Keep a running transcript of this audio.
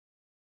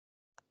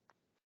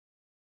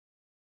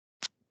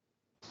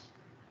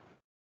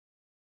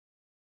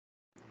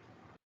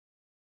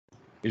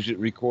Is it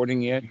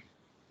recording yet?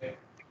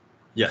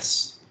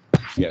 Yes.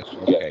 Yes.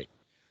 Okay.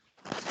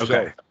 Okay.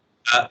 So,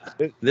 Uh,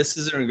 it, this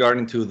is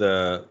regarding to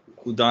the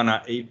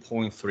Udana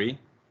 8.3.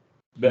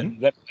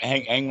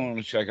 hang on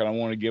a second. I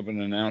want to give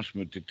an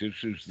announcement that this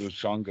is the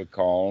Sangha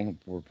call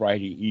for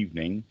Friday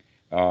evening,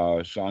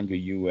 Sangha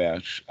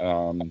US.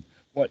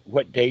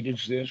 What date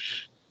is this?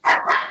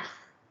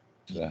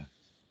 The,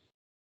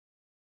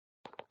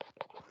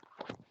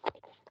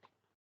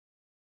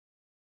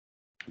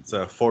 It's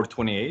a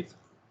 428.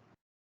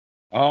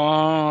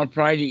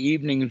 Friday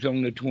evening is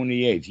on the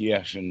 28th.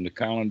 Yes, and the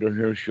calendar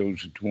here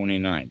shows the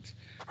 29th.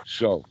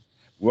 So,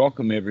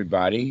 welcome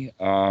everybody.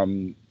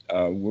 We're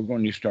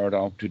going to start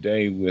off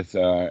today with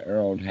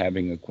Harold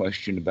having a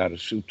question about a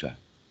sutta.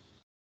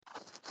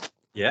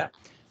 Yeah.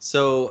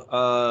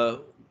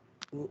 So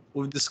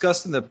we've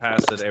discussed in the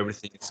past that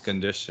everything is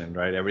conditioned,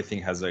 right?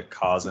 Everything has a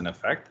cause and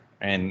effect,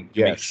 and it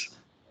Yes.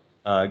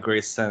 makes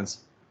great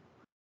sense.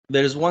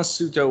 There's one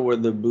sutta where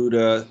the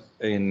Buddha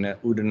in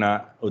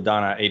Udana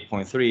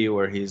 8.3,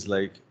 where he's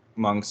like,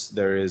 monks,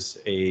 there is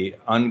a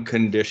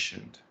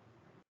unconditioned,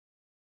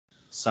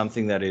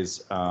 something that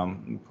is, let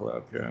me pull it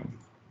up here.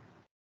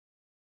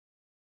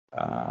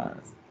 Uh,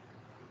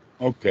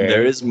 there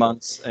Okay. is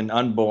monks an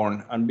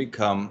unborn,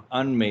 unbecome,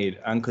 unmade,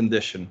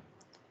 unconditioned.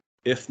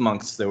 If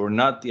monks, they were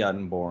not the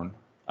unborn,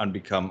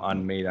 unbecome,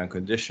 unmade,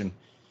 unconditioned,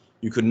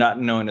 you could not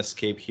know and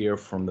escape here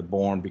from the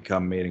born,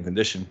 become, made, and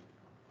conditioned.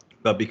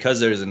 But because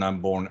there is an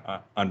unborn,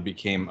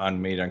 unbecame,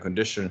 unmade,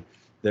 unconditioned,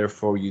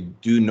 therefore you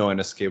do know and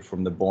escape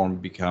from the born,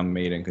 become,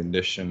 made, and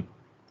conditioned.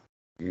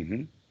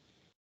 Mm-hmm.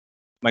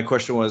 My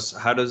question was,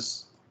 how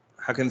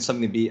can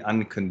something be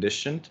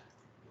unconditioned?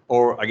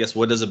 Or I guess,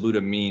 what does a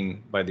Buddha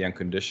mean by the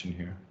unconditioned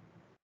here?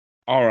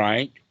 All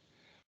right.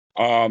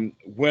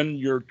 When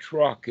your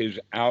truck is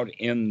out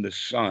in the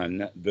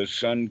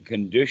sun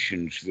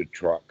conditions the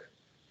truck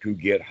to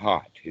get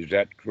hot. Is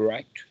that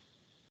correct?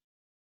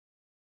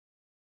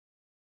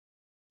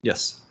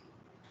 Yes.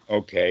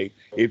 Okay.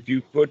 If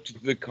you put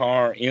the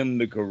car in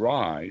the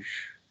garage,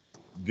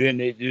 then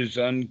it is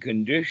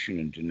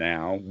unconditioned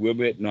now.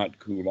 Will it not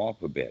cool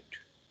off a bit?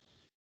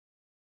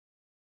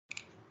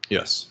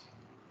 Yes.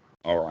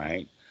 All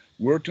right.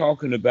 We're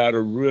talking about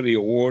a really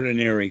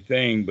ordinary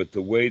thing, but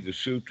the way the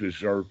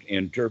sutras are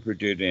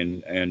interpreted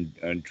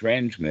and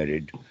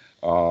transmitted,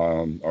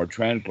 or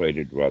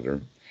translated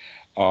rather,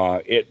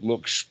 it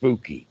looks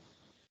spooky,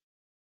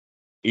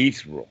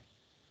 ethereal,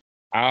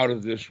 out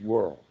of this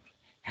world.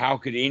 How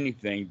could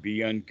anything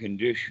be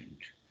unconditioned?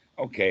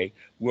 Okay,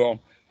 well,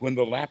 when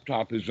the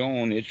laptop is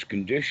on, it's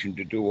conditioned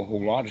to do a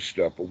whole lot of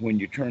stuff, but when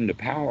you turn the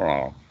power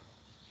off,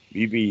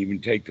 maybe even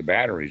take the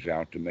batteries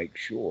out to make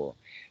sure.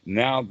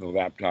 Now the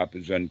laptop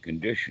is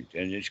unconditioned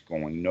and it's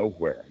going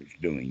nowhere. It's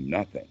doing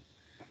nothing.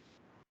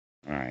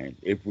 All right.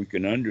 If we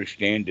can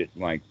understand it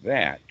like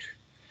that,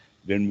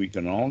 then we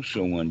can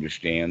also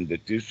understand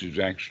that this is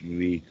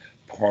actually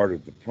part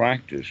of the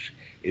practice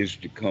is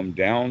to come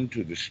down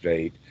to the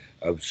state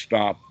of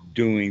stop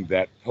doing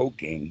that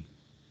poking,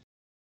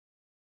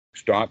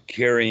 stop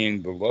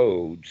carrying the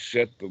load,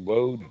 set the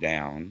load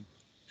down,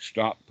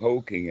 stop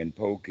poking and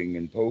poking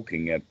and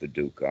poking at the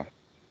dukkha,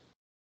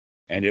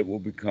 and it will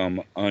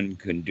become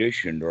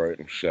unconditioned or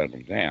it'll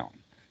settle down.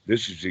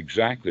 This is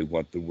exactly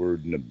what the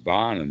word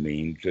nibbana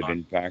means. That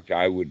in fact,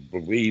 I would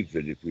believe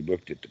that if we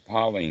looked at the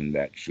Pali in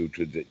that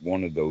sutra, that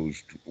one of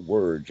those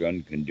words,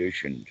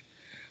 unconditioned,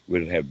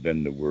 would have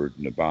been the word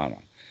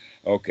nibbana.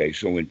 Okay,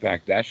 so in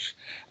fact,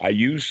 I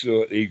use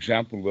the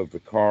example of the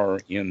car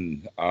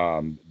in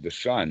the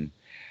sun,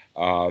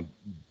 uh,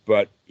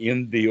 but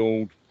in the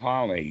old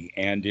Pali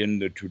and in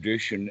the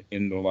tradition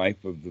in the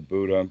life of the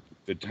Buddha,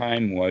 the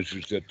time was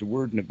is that the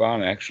word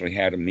nibbana actually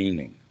had a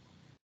meaning.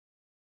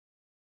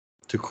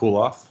 To cool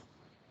off?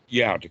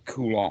 Yeah, to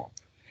cool off.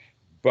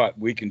 But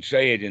we can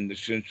say it in the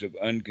sense of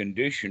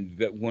unconditioned,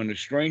 that when a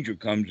stranger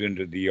comes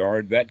into the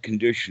yard, that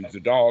conditions the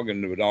dog,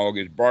 and the dog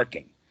is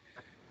barking.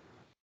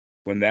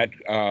 When that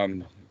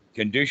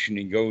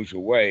conditioning goes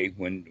away,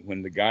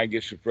 when the guy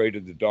gets afraid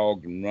of the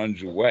dog and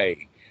runs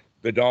away,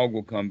 the dog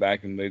will come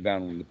back and lay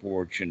down on the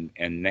porch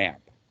and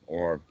nap,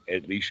 or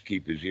at least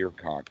keep his ear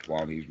cocked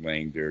while he's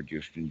laying there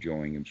just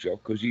enjoying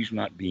himself because he's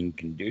not being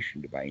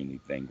conditioned by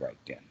anything right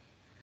then.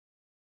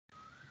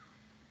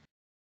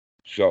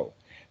 So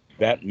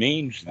that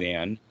means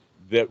then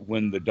that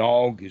when the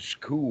dog is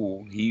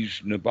cool,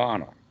 he's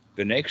nibbana.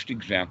 The next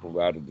example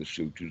out of the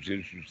sutras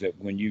is that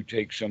when you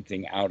take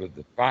something out of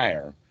the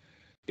fire,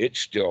 it's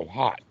still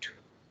hot.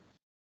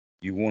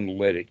 You want to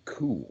let it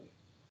cool.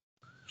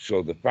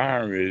 So the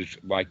fire is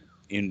like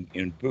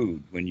in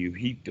food, when you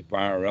heat the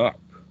fire up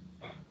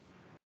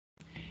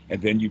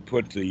and then you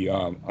put the,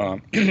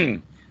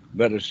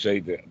 let us say,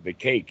 the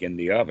cake in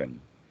the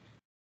oven,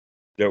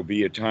 there'll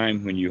be a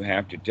time when you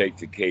have to take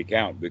the cake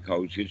out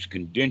because it's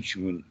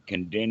continually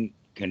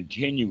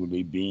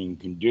being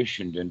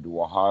conditioned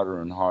into a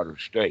hotter and hotter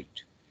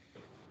state.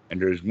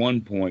 And there's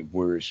one point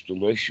where it's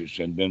delicious,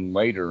 and then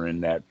later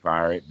in that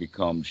fire, it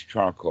becomes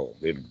charcoal.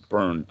 It'll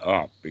burn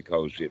up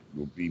because it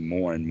will be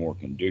more and more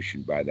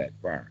conditioned by that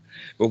fire.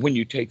 But when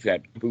you take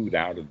that food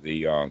out of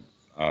the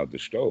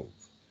stove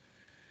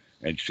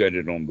and set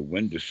it on the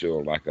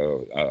windowsill like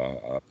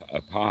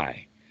a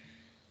pie,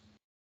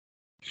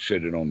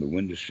 set it on the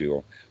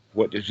windowsill,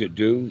 what does it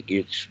do?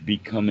 It's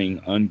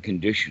becoming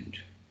unconditioned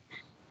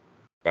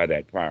by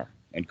that fire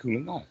and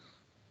cooling off.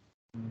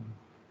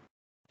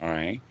 All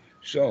right.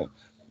 So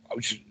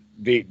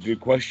the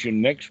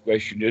question, next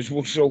question is,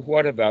 well, so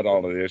what about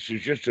all of this?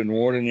 It's just an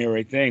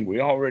ordinary thing. We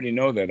already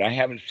know that. I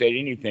haven't said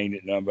anything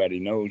that nobody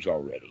knows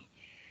already.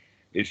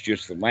 It's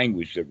just the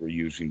language that we're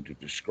using to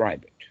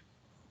describe it.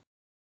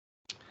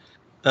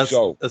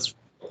 So That's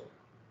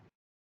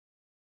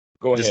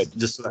go ahead.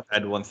 just to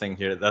add one thing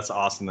here. That's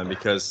awesome then,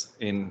 because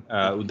in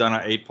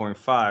Udana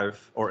 8.5,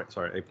 or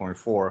sorry,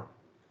 8.4,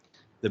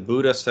 the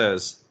Buddha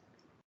says,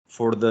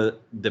 for the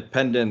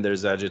dependent,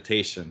 there's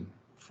agitation.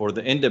 For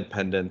the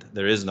independent,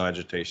 there is no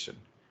agitation.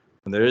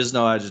 When there is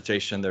no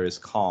agitation, there is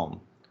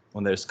calm.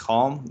 When there's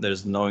calm,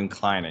 there's no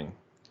inclining.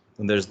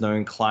 When there's no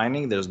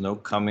inclining, there's no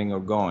coming or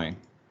going.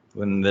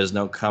 When there's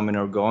no coming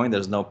or going,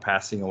 there's no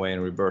passing away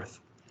and rebirth.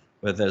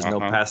 When there's no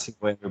Uh-huh. passing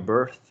away and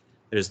rebirth,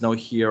 there's no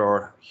here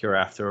or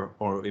hereafter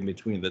or in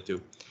between the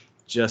two.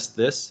 Just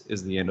this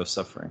is the end of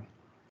suffering.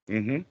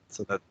 Mm-hmm.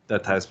 So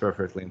that ties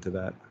perfectly into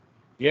that.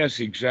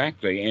 Yes,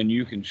 exactly. And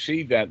you can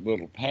see that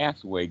little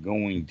pathway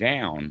going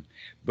down,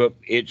 but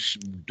it's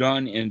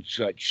done in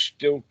such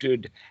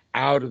stilted,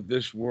 out of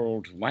this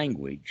world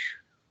language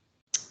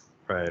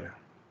Right.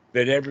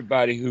 that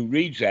everybody who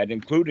reads that,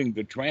 including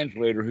the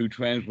translator who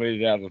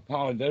translated out of the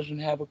Pali, doesn't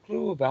have a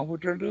clue about what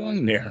they're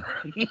doing there.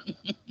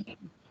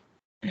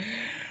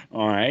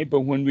 All right.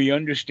 But when we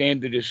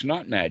understand that it's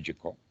not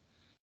magical,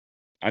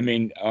 I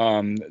mean,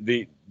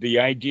 the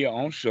idea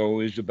also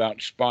is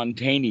about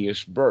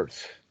spontaneous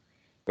birth.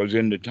 Because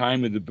in the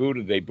time of the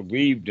Buddha, they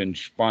believed in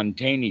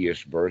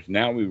spontaneous birth.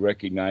 Now we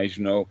recognize,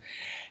 no,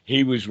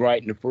 he was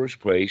right in the first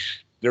place.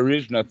 There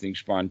is nothing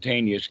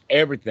spontaneous.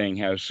 Everything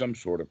has some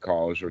sort of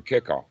cause or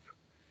kickoff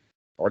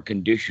or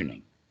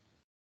conditioning.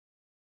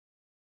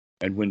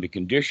 And when the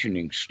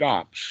conditioning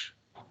stops,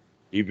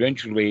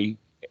 eventually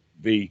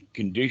the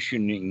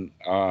conditioning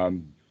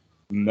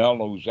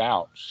mellows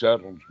out,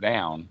 settles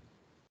down,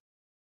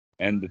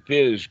 and the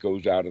fizz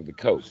goes out of the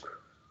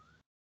Coke.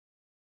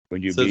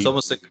 When you So it's be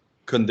almost like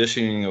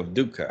conditioning of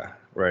dukkha,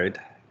 right?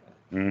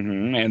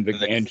 And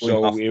then and cooling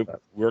so off of that.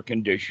 we're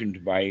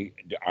conditioned by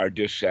our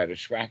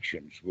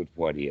dissatisfactions with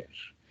what is.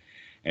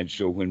 And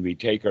so when we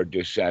take our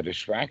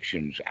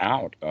dissatisfactions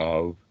out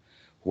of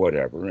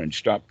whatever and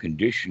stop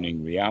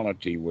conditioning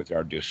reality with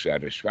our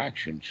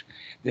dissatisfactions,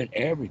 then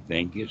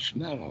everything gets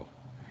mellow.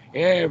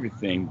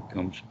 Everything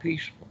becomes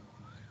peaceful.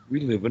 We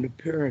live in a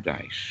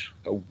paradise,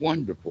 a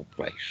wonderful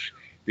place,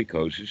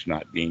 because it's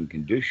not being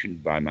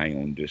conditioned by my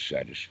own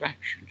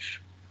dissatisfactions.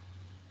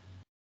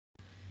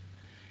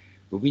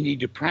 But we need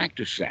to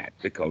practice that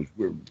because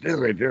we're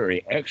very,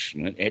 very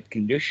excellent at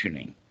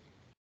conditioning.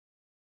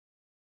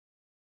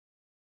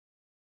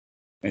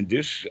 And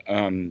this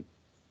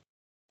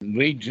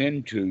leads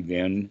into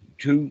then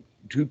two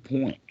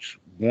points.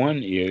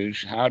 One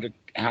is how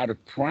to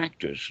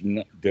practice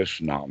this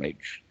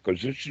knowledge,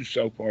 because this is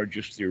so far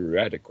just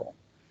theoretical.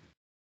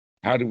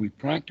 How do we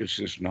practice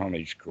this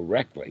knowledge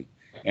correctly,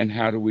 and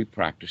how do we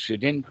practice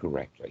it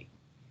incorrectly?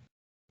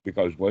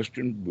 Because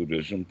Western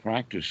Buddhism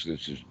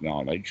practices this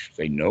knowledge.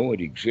 They know it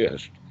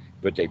exists,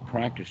 but they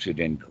practice it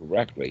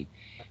incorrectly.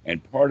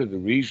 And part of the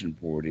reason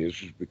for it is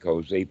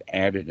because they've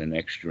added an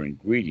extra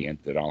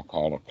ingredient that I'll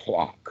call a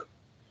clock,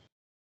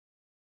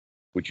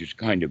 which is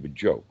kind of a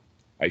joke.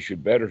 I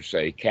should better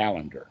say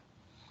calendar.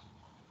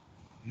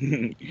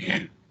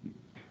 A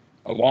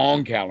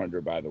long calendar,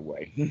 by the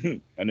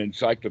way, an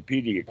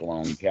encyclopedic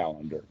long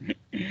calendar.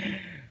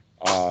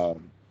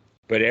 Um,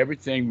 but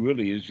everything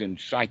really is in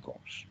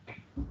cycles.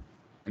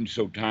 And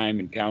so time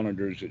and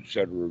calendars,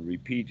 etc.,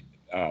 repeat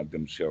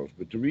themselves.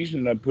 But the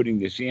reason I'm putting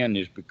this in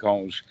is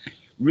because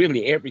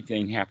really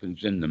everything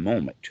happens in the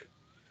moment.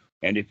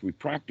 And if we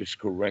practice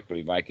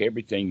correctly, like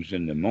everything's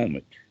in the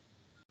moment,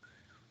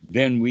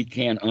 then we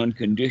can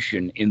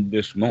uncondition in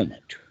this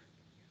moment,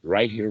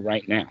 right here,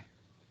 right now.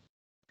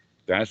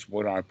 That's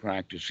what our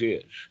practice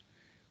is,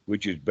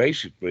 which is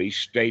basically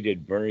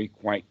stated very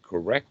quite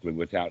correctly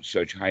without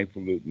such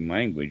highfalutin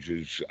language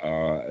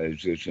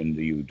as is in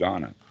the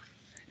Udana.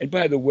 And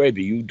by the way,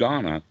 the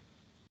Udana,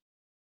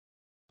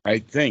 I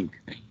think,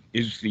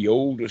 is the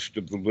oldest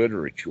of the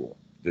literature.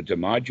 The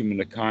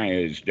Majjhima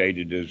Nikaya is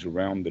dated as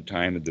around the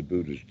time of the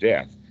Buddha's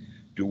death,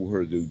 to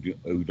where the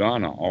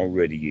Udana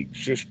already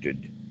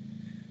existed,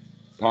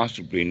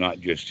 possibly not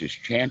just as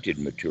chanted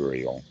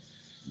material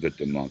that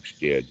the monks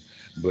did,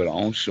 but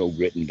also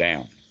written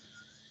down.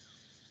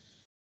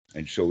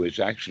 And so it's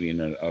actually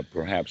in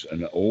perhaps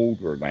an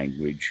older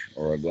language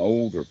or an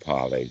older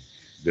Pali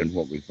than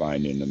what we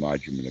find in the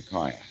Majjhima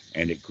Nikaya.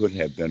 And it could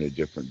have been a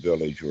different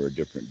village or a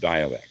different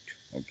dialect.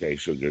 Okay,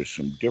 so there's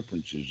some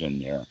differences in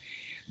there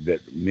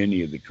that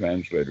many of the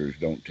translators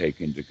don't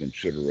take into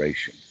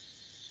consideration.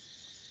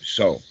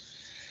 So,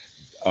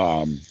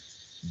 um,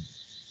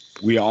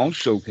 we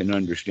also can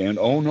understand,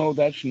 oh no,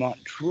 that's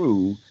not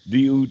true.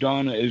 The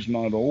Udana is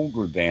not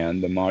older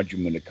than the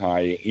Majjhima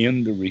Nikaya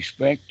in the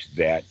respect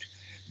that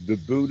the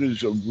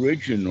Buddha's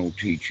original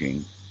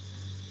teaching,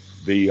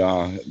 the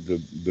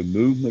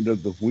movement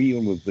of the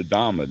wheel of the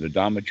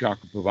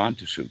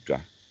Dhammacakkappavattana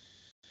Sutta,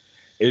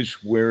 is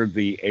where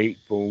the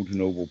Eightfold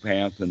Noble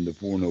Path and the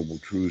Four Noble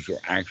Truths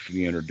are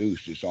actually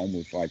introduced. It's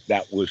almost like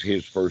that was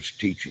his first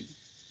teaching,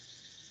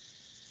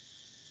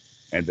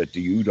 and that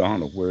the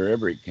Udana,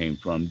 wherever it came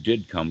from,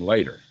 did come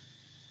later.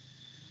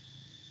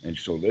 And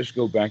so let's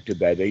go back to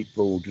that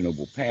Eightfold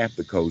Noble Path,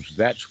 because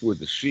that's where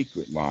the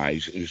secret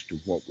lies as to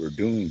what we're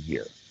doing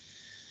here.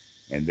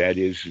 And that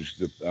is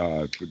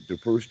to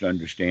first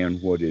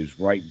understand what is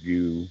right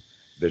view,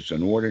 that's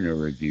an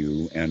ordinary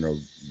view, and a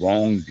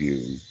wrong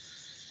view,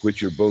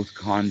 which are both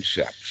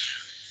concepts.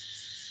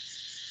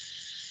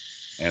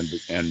 And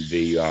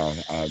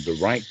the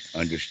right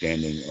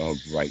understanding of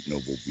right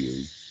noble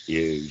view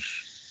is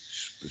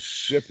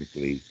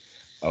specifically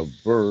a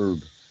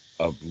verb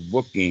of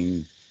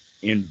looking,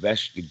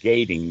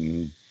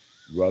 investigating,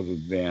 rather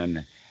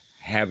than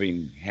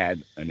having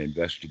had an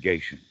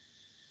investigation,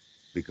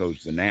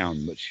 because the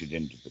noun puts it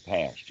into the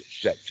past, it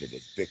sets it,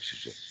 it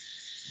fixes it.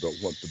 But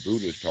what the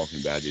Buddha is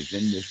talking about is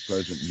in this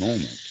present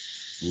moment,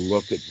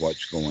 look at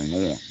what's going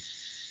on.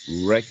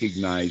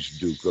 Recognize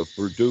dukkha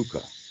for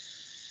dukkha.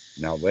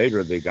 Now,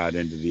 later they got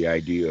into the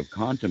idea of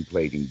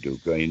contemplating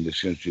dukkha in the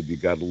sense that you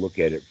got to look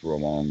at it for a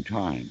long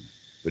time.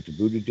 But the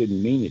Buddha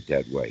didn't mean it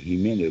that way. He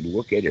meant it,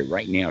 look at it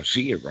right now,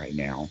 see it right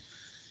now,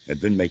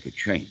 and then make a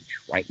change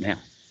right now.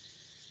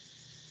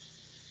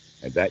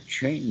 And that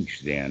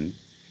change then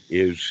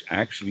is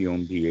actually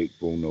on the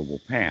Eightfold Noble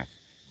Path.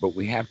 But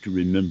we have to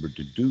remember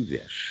to do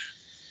this,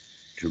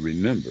 to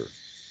remember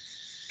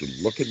to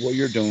look at what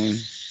you're doing,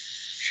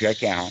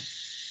 check out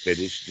that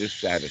it's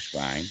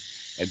dissatisfying,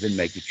 and then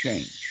make a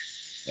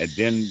change. And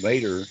then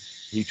later,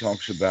 he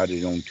talks about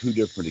it on two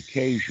different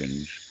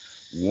occasions.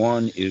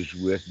 One is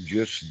with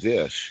just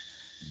this,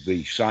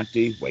 the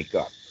sati, wake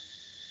up,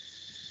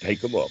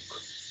 take a look,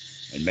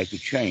 and make a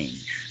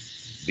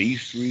change.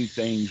 These three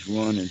things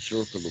run and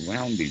circle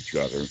around each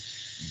other,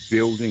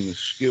 building a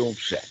skill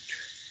set.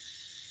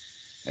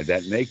 And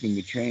that making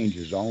a change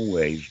is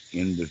always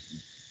in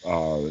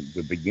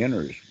the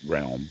beginner's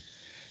realm,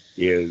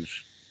 is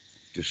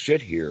to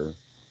sit here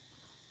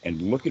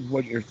and look at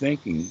what you're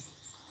thinking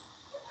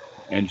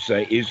and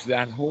say, is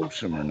that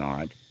wholesome or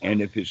not?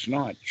 And if it's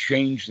not,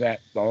 change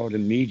that thought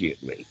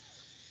immediately.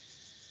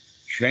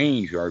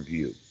 Change our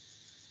view.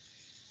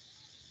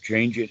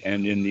 Change it.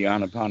 And in the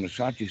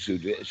Anapanasati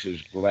Sutta, it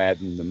says,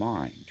 gladden the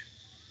mind.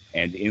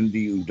 And in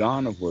the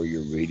Udana, where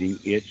you're reading,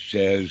 it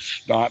says,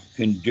 stop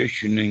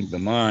conditioning the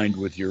mind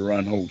with your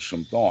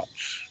unwholesome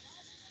thoughts.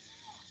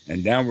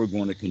 And now we're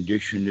going to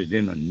condition it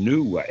in a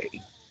new way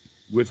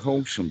with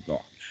wholesome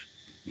thoughts.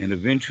 And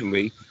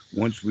eventually,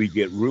 once we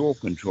get real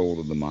control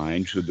of the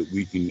mind so that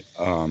we can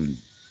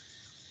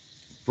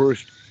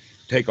first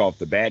take off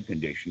the bad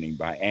conditioning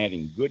by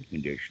adding good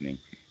conditioning,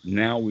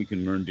 now we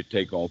can learn to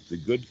take off the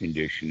good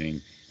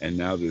conditioning, and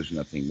now there's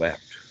nothing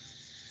left.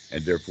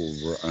 And therefore,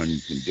 we're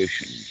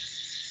unconditioned.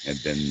 And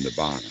then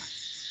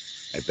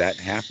nibbana. And that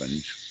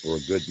happens for a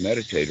good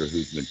meditator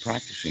who's been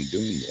practicing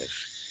doing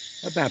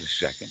this about a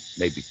second,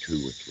 maybe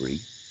two or three.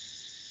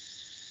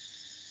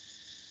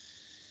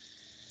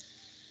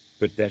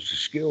 But that's a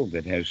skill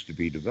that has to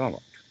be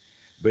developed.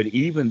 But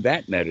even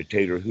that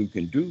meditator who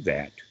can do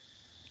that,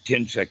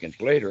 10 seconds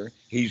later,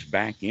 he's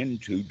back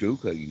into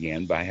dukkha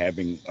again by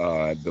having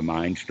the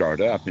mind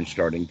start up and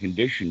starting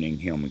conditioning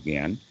him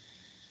again.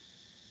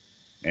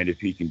 And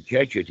if he can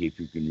catch it, if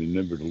he can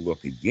remember to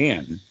look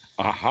again,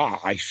 aha,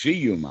 I see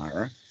you,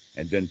 Mara,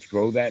 and then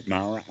throw that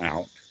Mara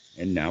out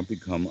and now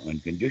become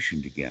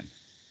unconditioned again.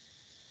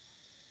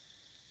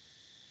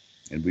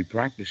 And we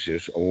practice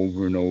this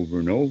over and over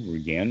and over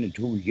again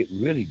until we get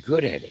really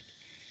good at it.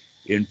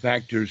 In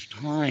fact, there's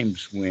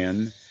times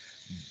when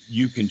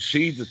you can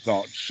see the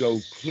thoughts so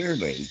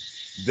clearly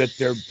that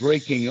they're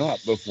breaking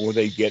up before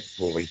they get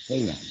fully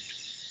formed.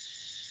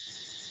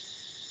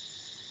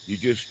 You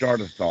just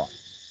start a thought,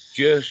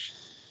 just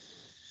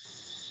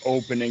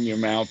opening your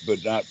mouth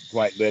but not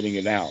quite letting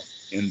it out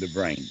in the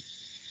brain.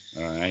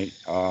 All right,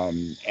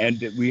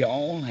 and we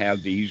all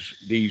have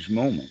these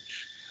moments.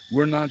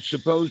 We're not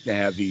supposed to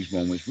have these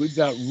moments. We've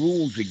got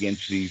rules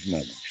against these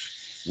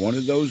moments. One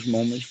of those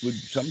moments would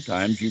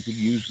sometimes you could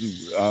use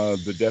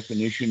the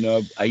definition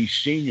of a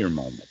senior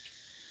moment,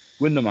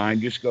 when the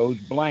mind just goes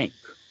blank.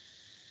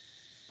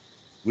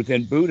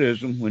 Within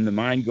Buddhism, when the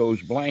mind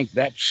goes blank,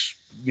 that's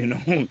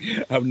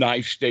a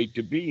nice state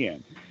to be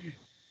in.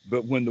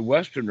 But when the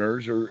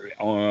Westerners are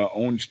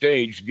on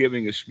stage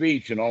giving a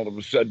speech and all of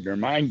a sudden their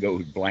mind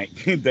goes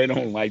blank, they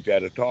don't like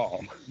that at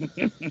all.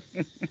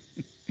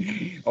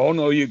 Oh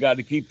no, you got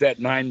to keep that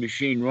mind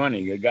machine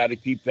running. You got to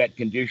keep that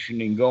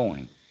conditioning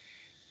going.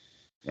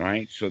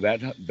 right? So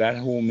that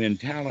whole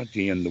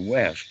mentality in the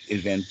West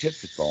is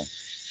antithetical.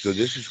 So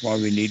this is why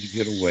we need to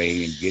get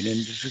away and get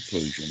into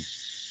seclusion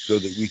so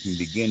that we can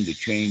begin to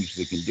change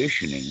the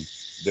conditioning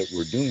that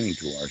we're doing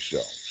to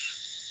ourselves.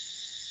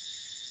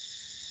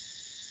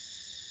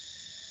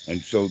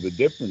 And so the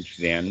difference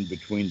then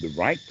between the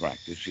right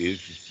practice is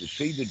to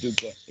see the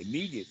dukkha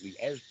immediately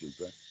as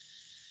dukkha.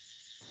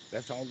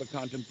 That's all the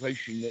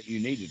contemplation that you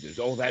needed is,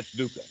 oh, that's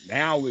dukkha.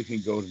 Now we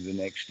can go to the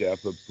next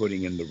step of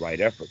putting in the right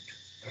effort.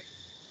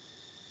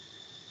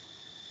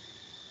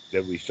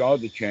 That we saw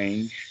the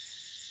change,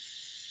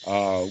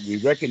 we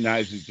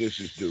recognized that this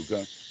is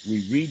dukkha.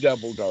 We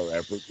redoubled our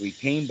effort. We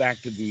came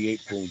back to the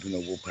Eightfold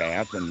Noble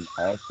Path, and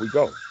off we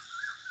go.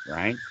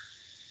 Right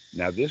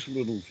now, this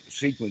little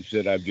sequence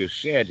that I've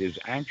just said is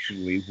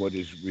actually what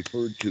is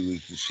referred to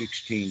as the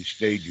 16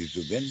 stages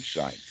of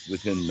insight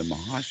within the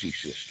Mahasi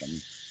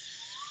system,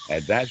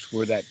 and that's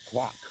where that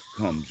clock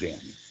comes in,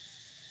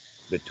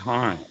 the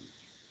time,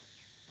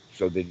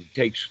 so that it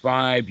takes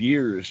 5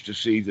 years to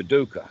see the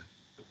dukkha.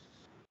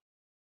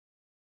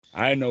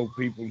 I know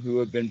people who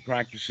have been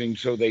practicing,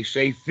 so they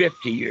say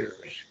 50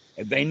 years,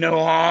 and they know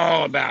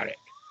all about it,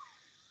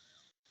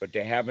 but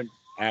they haven't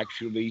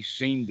actually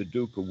seen the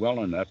dukkha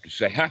well enough to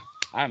say, huh,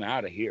 I'm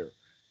out of here.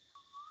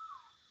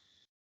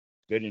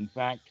 That in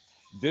fact,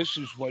 this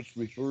is what's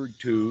referred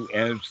to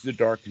as the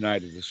dark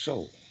night of the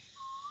soul,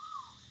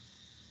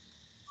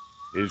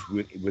 is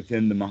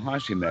within the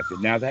Mahasi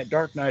method. Now, that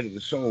dark night of the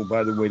soul,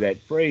 by the way,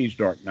 that phrase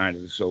dark night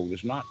of the soul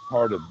is not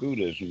part of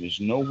Buddhism. It's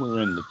nowhere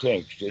in the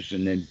text. It's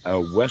a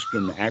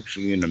Western,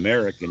 actually an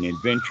American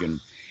invention.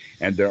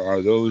 And there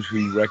are those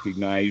who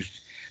recognized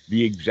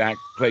the exact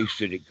place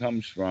that it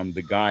comes from,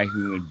 the guy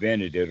who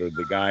invented it or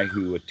the guy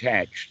who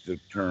attached the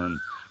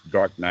term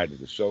dark night of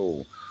the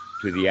soul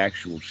to the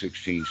actual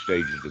 16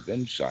 stages of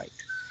insight.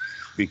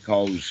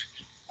 Because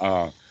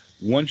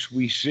once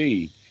we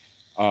see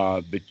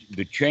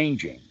the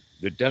changing,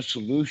 the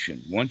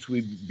dissolution. Once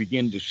we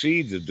begin to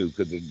see the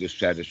dukkha, the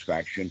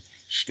dissatisfaction,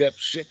 step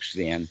 6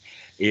 then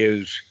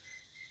is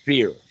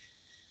fear,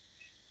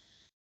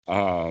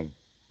 uh,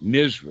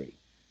 misery,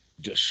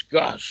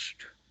 disgust,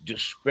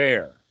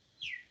 despair,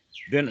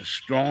 then a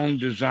strong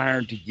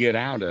desire to get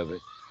out of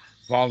it,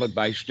 followed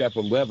by step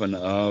 11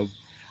 of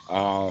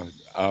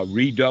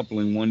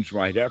redoubling one's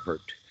right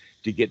effort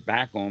to get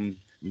back on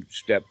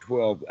step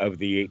 12 of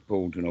the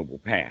Eightfold Noble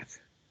Path.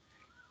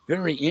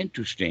 Very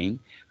interesting,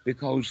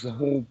 because the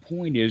whole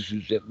point is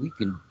that we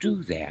can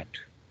do that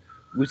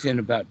within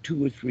about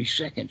 2 or 3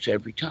 seconds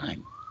every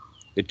time.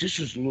 That this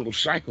is a little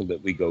cycle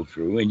that we go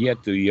through, and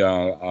yet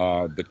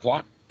the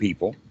clock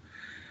people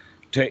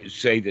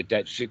say that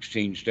that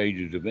 16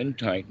 stages of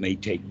insight may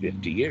take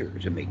 50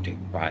 years. It may take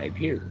 5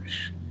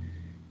 years.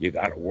 You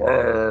got to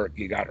work,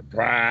 you got to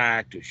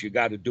practice, you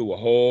got to do a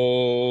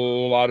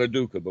whole lot of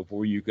dukkha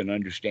before you can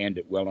understand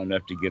it well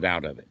enough to get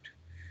out of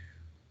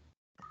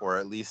Or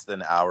at least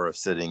an hour of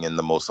sitting in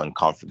the most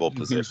uncomfortable it.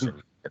 position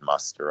you can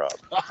muster up.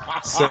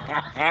 So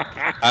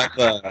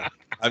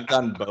I've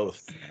done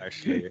both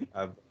actually.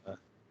 I've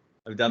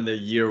done the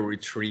year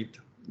retreat,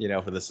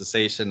 for the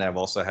cessation. I've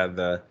also had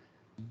the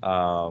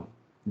uh,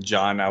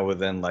 jhana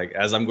within, like,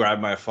 as I'm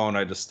grabbing my phone,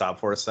 I just stop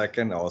for a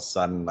second. All of a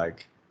sudden,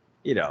 like,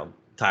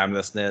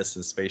 timelessness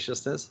and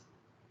spaciousness.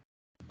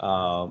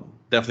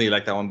 Definitely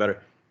like that one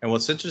better. And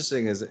what's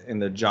interesting is in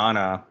the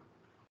jhana,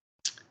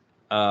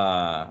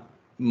 uh,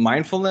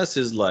 mindfulness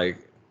is like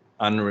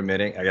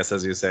unremitting, I guess,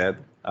 as you said.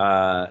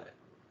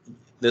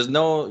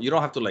 You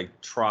don't have to like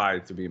try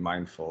to be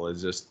mindful.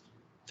 It's just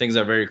things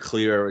are very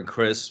clear and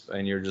crisp,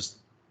 and you're just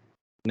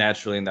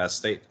naturally in that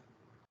state.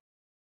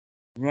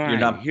 You're Right.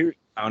 not Here,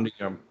 pounding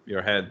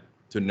your head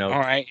to all note.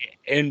 right.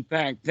 In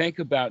fact, think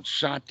about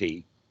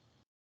sati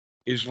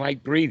is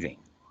like breathing.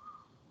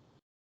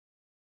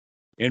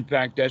 In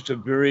fact, that's a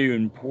very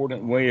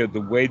important way of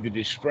the way that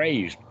it's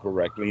phrased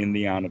correctly in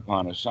the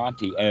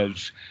Anapanasati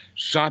as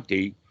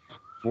sati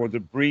for the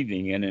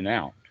breathing in and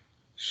out.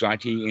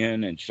 Sati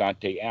in and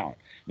sati out.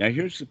 Now,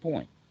 here's the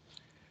point.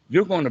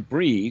 You're going to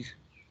breathe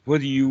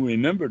whether you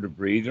remember to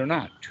breathe or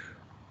not.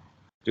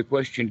 The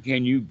question,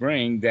 can you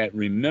bring that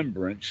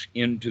remembrance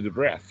into the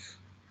breath?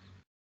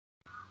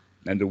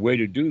 And the way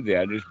to do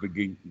that is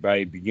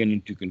by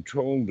beginning to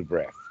control the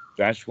breath.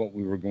 That's what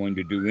we were going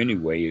to do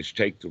anyway, is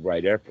take the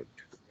right effort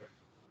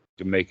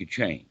to make a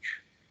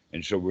change.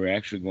 And so we're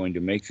actually going to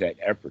make that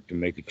effort to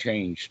make a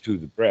change to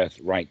the breath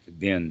right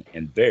then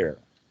and there.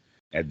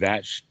 And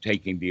that's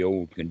taking the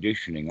old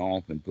conditioning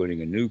off and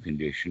putting a new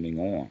conditioning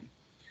on,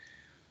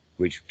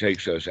 which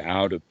takes us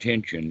out of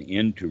tension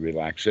into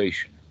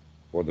relaxation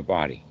for the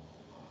body.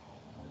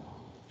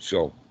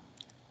 So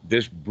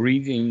this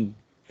breathing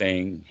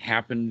thing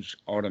happens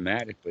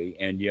automatically,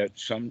 and yet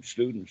some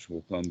students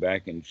will come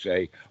back and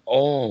say,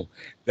 oh,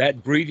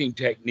 that breathing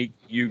technique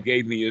you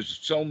gave me is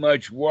so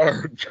much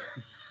work.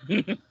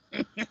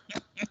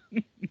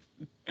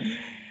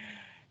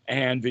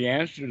 And the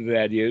answer to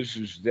that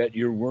is that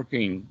you're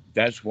working.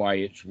 That's why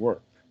it's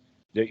work.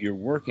 That you're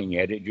working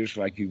at it just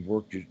like you've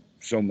worked it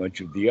so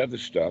much of the other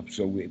stuff.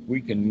 So if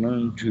we can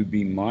learn to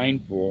be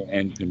mindful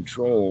and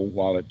control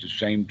while at the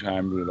same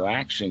time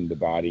relaxing the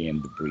body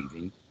and the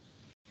breathing,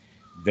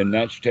 then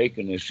that's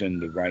taken us in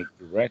the right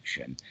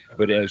direction.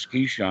 But as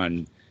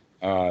Keyshawn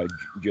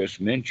just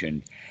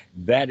mentioned,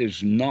 that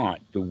is not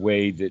the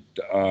way that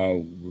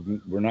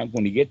we're not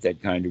going to get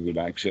that kind of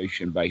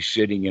relaxation by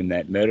sitting in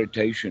that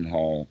meditation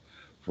hall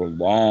for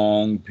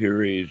long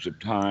periods of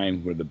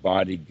time where the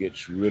body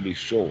gets really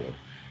sore.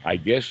 I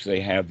guess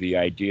they have the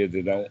idea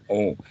that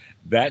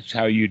that's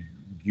how you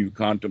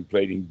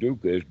contemplating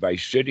dukkha is by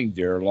sitting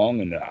there long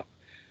enough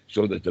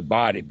so that the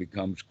body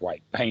becomes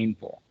quite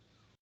painful.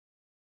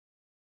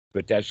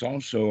 But that's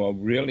also a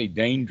really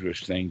dangerous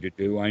thing to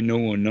do. I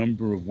know a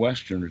number of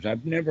Westerners.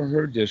 I've never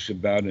heard this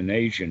about an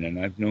Asian, and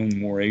I've known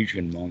more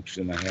Asian monks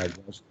than I have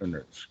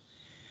Westerners.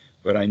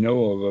 But I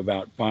know of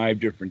about 5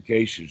 different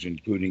cases,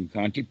 including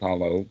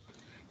Kantipalo,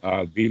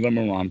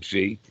 Vila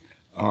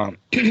uh,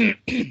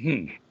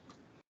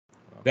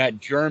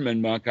 that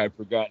German monk, I've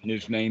forgotten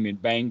his name in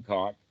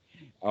Bangkok,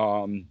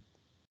 um,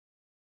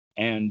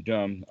 and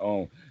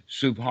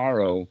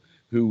Subharo,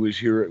 who was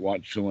here at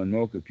Wat Suan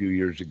Mok a few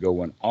years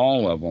ago, and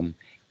all of them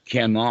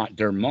cannot,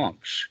 they're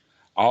monks,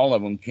 all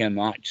of them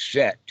cannot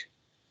sit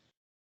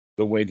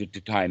the way that the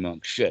Thai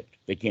monks sit.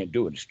 They can't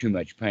do it. It's too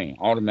much pain,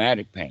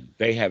 automatic pain.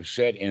 They have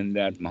sat in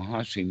that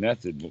Mahasi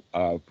method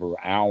for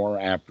hour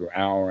after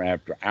hour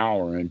after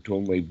hour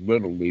until they've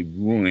literally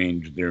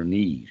ruined their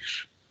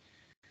knees.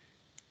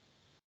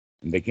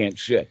 And they can't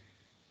sit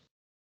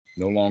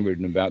no longer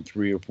than about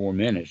 3 or 4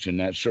 minutes, and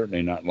that's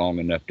certainly not long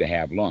enough to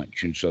have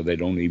lunch. And so they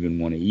don't even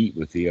want to eat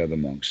with the other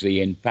monks. They,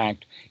 in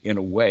fact, in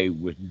a way,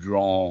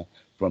 withdraw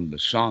from the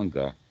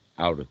Sangha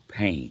out of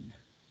pain.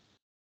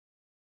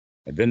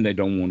 And then they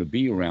don't want to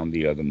be around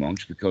the other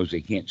monks because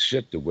they can't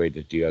sit the way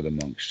that the other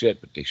monks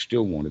sit, but they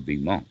still want to be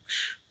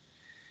monks.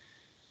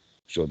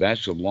 So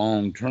that's a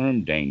long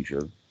term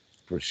danger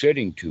for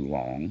sitting too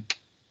long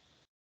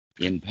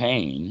in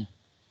pain,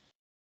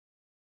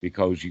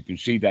 because you can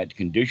see that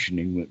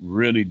conditioning went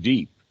really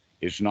deep.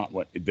 It's not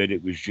what that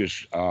it was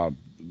just,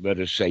 let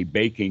us say,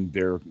 baking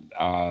their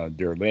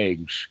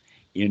legs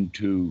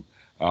into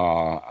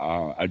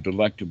a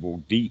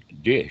delectable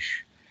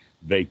dish.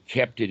 They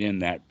kept it in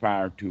that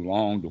fire too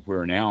long to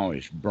where now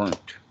it's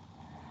burnt.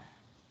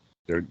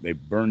 They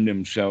burned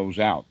themselves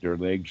out. Their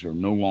legs are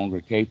no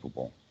longer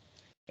capable,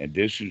 and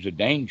this is a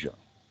danger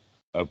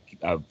of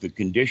the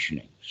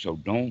conditioning. So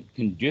don't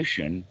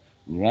condition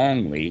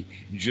wrongly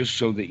just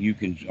so that you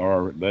can,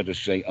 or let us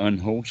say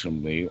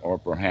unwholesomely, or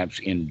perhaps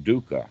in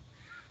dukkha,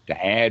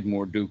 to add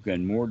more dukkha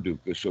and more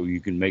dukkha so you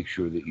can make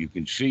sure that you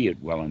can see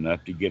it well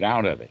enough to get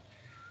out of it.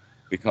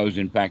 Because,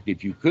 in fact,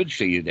 if you could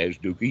see it as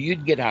dukkha,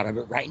 you'd get out of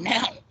it right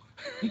now.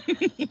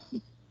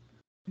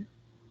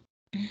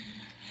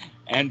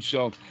 And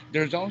so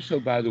there's also,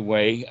 by the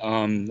way,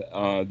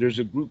 there's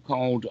a group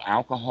called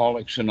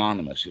Alcoholics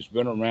Anonymous. It's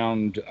been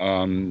around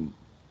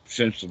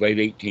since the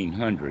late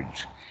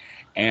 1800s.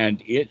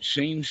 And it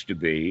seems to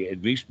be,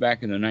 at least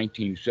back in the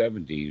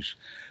 1970s,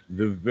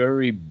 the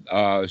very,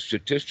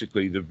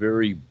 statistically, the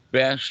very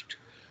best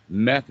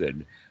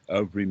method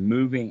of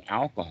removing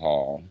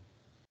alcohol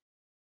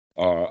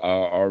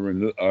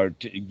or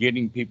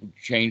getting people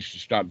to change to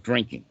stop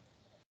drinking.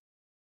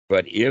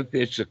 But if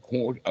it's a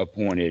court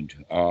appointed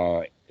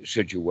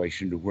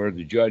situation to where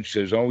the judge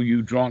says, oh,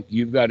 you drunk,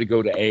 you've got to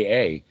go to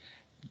AA,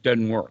 it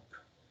doesn't work.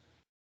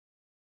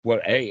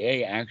 What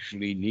AA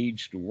actually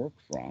needs to work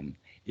from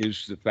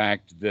is the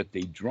fact that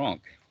the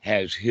drunk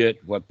has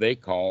hit what they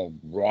call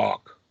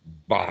rock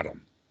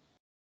bottom,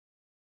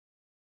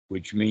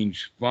 which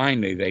means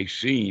finally they've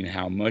seen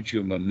how much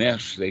of a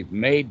mess they've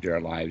made their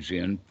lives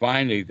in.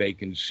 Finally, they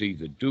can see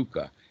the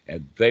dukkha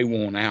and they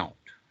want out.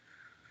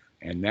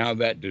 And now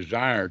that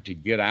desire to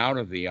get out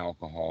of the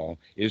alcohol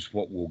is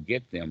what will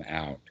get them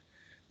out.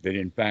 That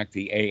in fact,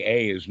 the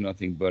AA is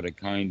nothing but a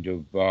kind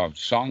of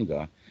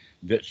Sangha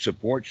that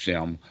supports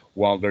them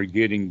while they're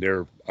getting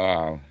their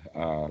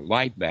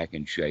life back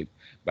in shape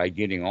by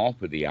getting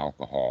off of the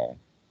alcohol.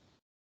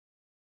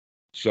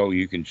 So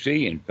you can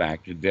see, in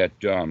fact, that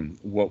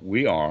what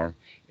we are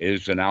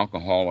is an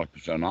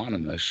Alcoholics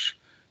Anonymous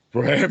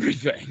for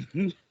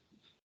everything,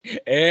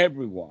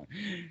 everyone.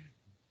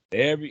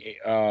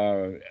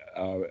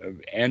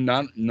 And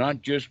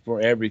not just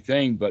for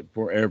everything, but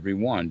for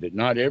everyone. That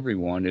not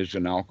everyone is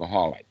an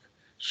alcoholic.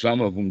 Some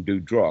of them do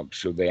drugs,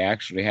 so they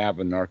actually have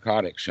a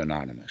Narcotics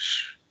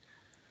Anonymous.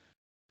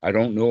 I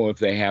don't know if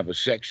they have a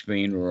sex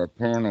fiend or a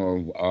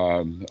porno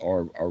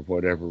or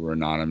whatever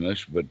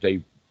anonymous, but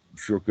they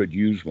sure could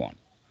use one.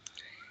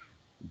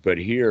 But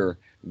here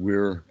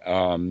we're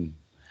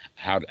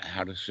how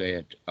to say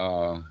it.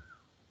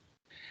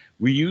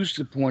 We use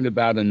the point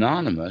about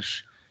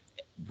anonymous,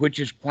 which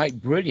is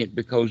quite brilliant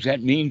because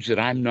that means that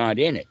I'm not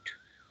in it.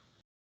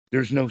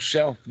 There's no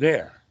self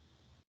there.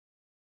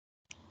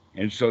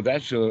 And so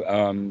that's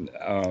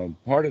a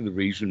part of the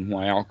reason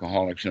why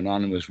Alcoholics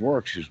Anonymous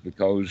works is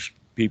because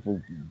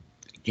people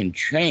can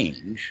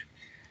change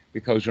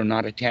because they're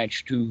not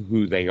attached to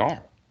who they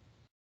are.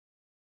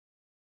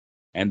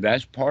 And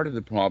that's part of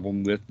the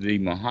problem with the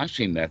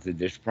Mahasi method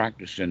that's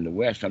practiced in the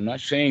West. I'm not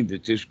saying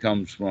that this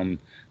comes from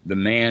the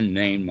man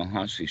named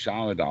Mahasi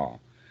Sayadaw,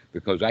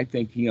 because I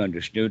think he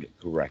understood it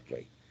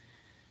correctly.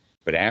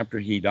 But after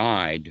he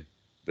died,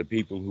 the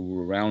people who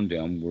were around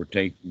him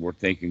were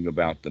thinking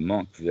about the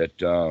monk that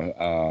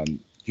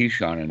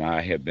Keyshawn and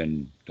I have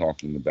been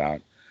talking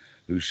about,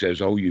 who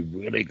says, "Oh, you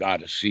really got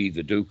to see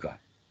the dukkha."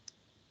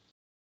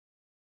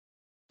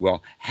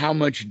 Well, how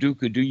much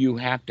dukkha do you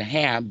have to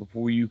have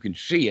before you can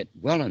see it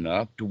well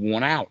enough to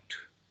want out?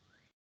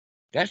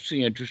 That's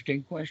the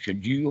interesting question.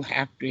 Do you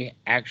have to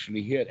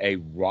actually hit a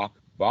rock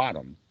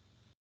bottom?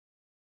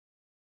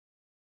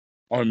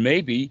 Or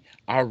maybe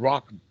our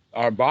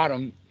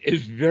bottom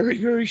is very,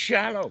 very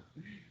shallow.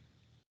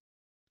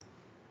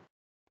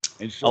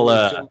 And I'll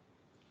so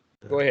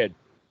go ahead.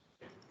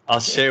 I'll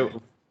share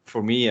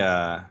for me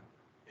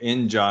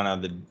in jhana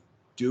the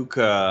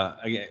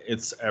dukkha again,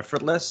 it's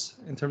effortless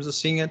in terms of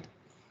seeing it.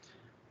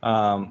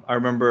 I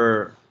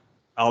remember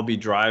I'll be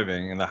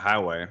driving in the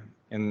highway,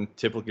 and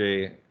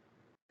typically,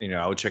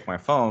 I would check my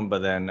phone,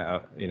 but then, I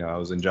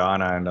was in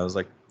jhana, and I was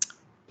like,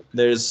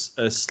 there's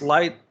a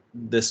slight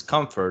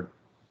discomfort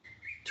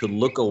to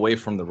look away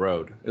from the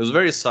road. It was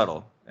very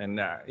subtle, and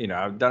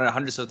I've done it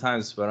hundreds of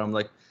times, but I'm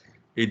like,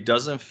 it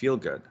doesn't feel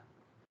good.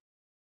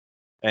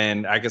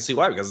 And I can see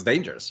why, because it's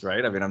dangerous,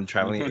 right? I mean, I'm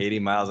traveling 80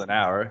 miles an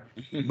hour,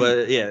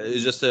 but yeah,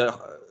 it's just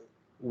a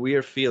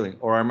weird feeling.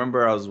 Or I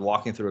remember I was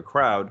walking through a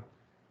crowd,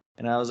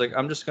 and I was like,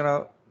 I'm just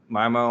gonna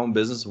mind my own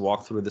business,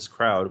 walk through this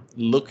crowd,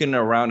 looking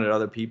around at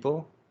other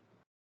people,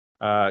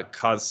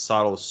 caused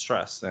subtle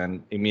stress,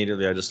 and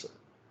immediately I just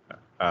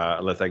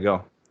let that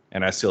go,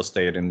 and I still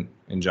stayed in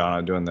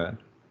jhana doing that.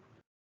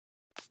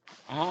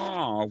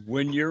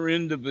 When you're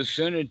in the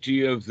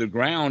vicinity of the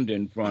ground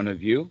in front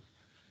of you,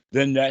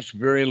 then that's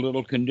very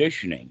little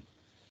conditioning.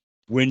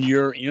 When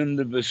you're in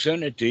the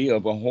vicinity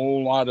of a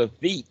whole lot of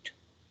feet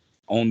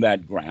on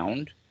that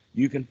ground,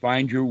 you can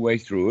find your way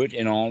through it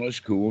and all is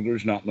cool.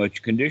 There's not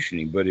much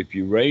conditioning. But if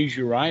you raise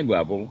your eye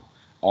level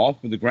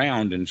off of the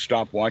ground and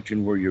stop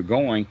watching where you're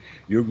going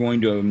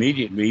to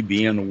immediately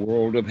be in a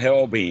world of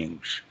hell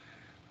beings,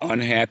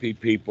 unhappy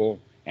people,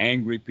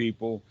 angry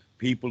people,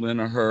 people in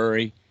a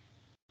hurry,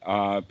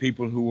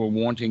 people who are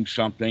wanting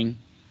something.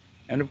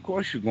 And of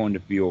course, you're going to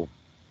feel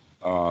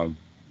uh,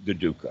 the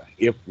dukkha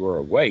if we're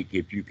awake.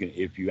 If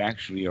you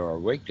actually are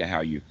awake to how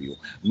you feel.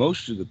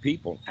 Most of the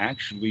people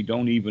actually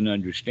don't even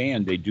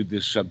understand. They do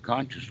this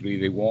subconsciously.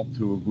 They walk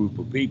through a group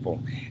of people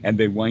and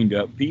they wind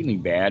up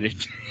feeling bad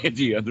at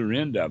the other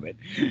end of it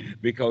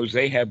because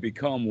they have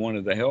become one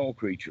of the hell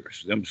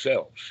creatures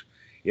themselves.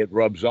 It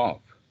rubs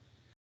off.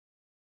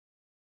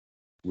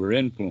 We're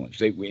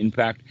influenced. In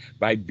fact,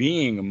 by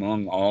being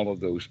among all of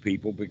those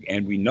people,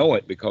 and we know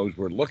it because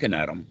we're looking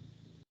at them,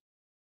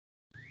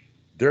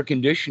 they're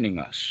conditioning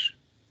us.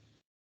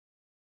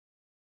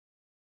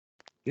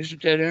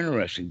 Isn't that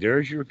interesting?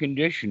 There's your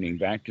conditioning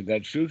back to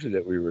that sutta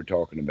that we were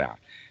talking about.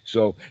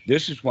 So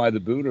this is why the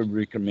Buddha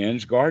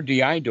recommends guard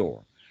the eye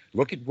door.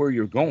 Look at where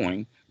you're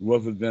going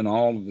rather than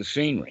all of the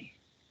scenery.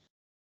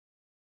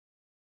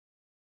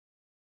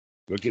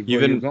 Look at where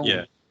you're Even going.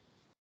 yeah,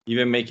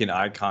 even making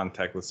eye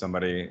contact with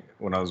somebody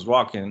when I was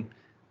walking,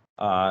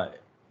 uh,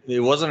 it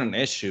wasn't an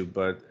issue,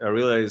 but I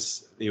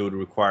realized it would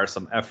require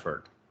some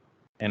effort,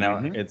 and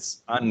Hmm.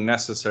 it's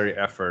unnecessary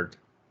effort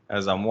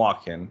as I'm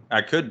walking.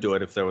 I could do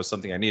it if there was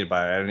something I needed,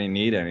 but I didn't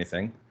need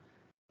anything,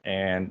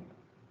 and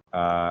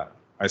I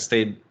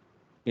stayed,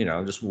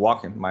 just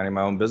walking, minding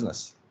my own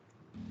business.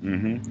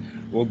 Hmm.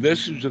 Well,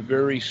 this is a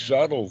very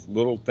subtle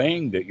little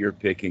thing that you're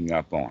picking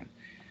up on.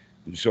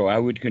 And so I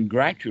would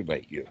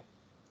congratulate you,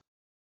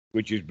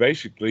 which is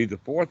basically the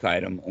fourth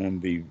item on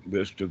the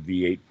list of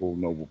the Eightfold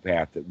Noble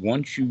Path. That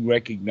once you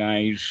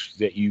recognize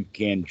that you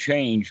can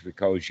change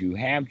because you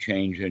have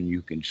changed and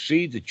you can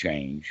see the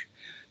change,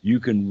 you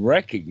can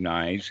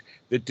recognize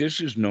that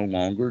this is no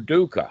longer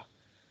dukkha,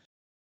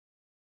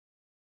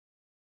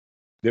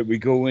 that we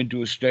go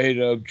into a state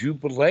of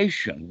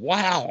jubilation.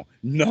 Wow,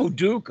 no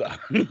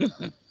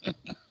dukkha.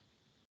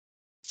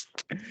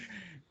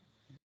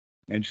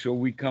 And so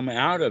we come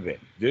out of it.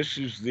 This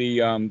is the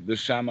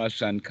Sama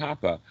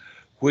Sankappa,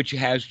 which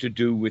has to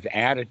do with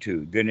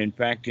attitude. Then, in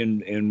fact,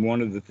 in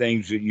one of the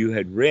things that you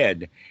had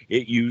read,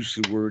 it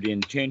used the word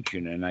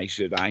intention. And I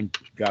said, I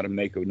got to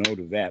make a note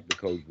of that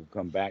because we'll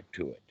come back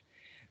to it.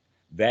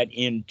 That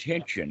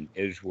intention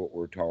is what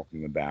we're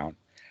talking about.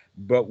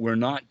 But we're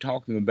not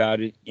talking about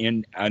it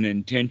in an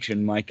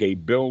intention like a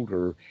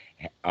builder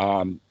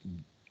um,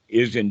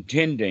 is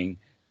intending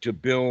to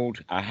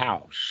build a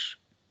house,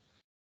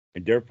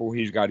 and therefore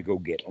he's got to go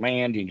get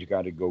land, he's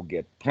got to go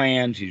get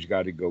plans, he's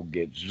got to go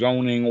get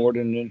zoning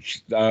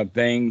ordinance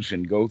things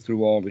and go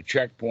through all the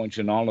checkpoints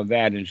and all of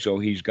that. And so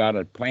he's got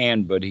a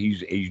plan, but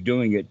he's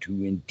doing it to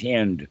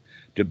intend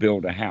to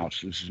build a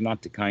house. This is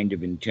not the kind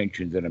of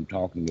intention that I'm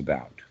talking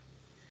about.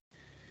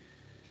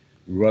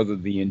 Rather,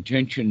 the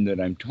intention that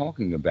I'm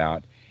talking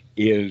about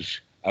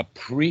is a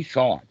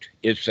pre-thought.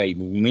 It's a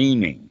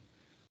leaning,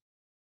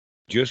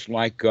 just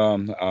like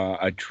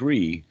a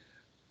tree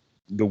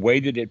the way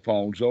that it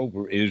falls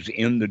over is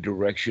in the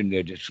direction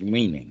that it's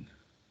leaning.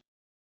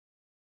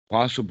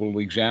 Possible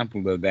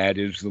example of that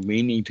is the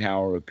Leaning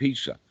Tower of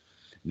Pisa.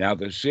 Now,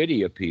 the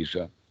city of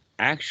Pisa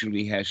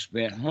actually has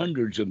spent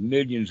hundreds of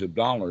millions of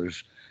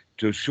dollars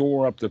to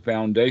shore up the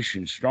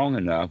foundation strong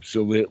enough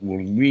so it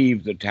will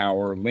leave the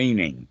tower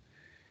leaning,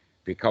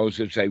 because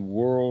it's a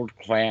world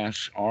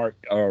class art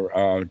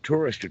or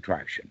tourist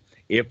attraction.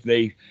 If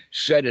they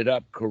set it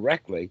up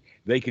correctly,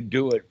 they could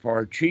do it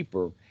far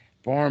cheaper,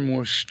 far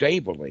more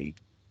stably,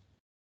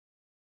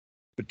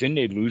 but then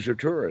they'd lose their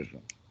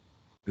tourism.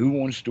 Who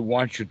wants to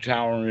watch a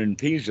tower in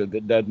Pisa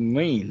that doesn't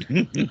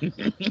lean?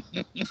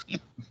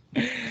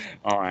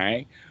 All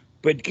right.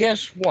 But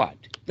guess what?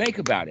 Think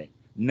about it.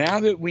 Now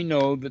that we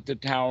know that the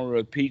Tower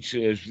of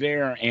Pisa is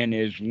there and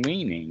is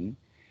leaning,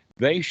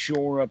 they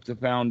shore up the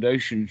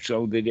foundation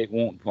so that it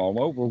won't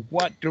fall over.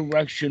 What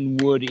direction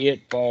would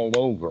it fall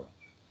over?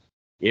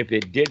 If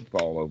it did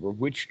fall over,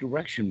 which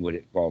direction would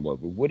it fall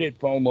over? Would it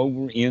fall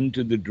over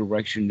into the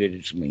direction that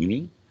it's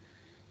leaning?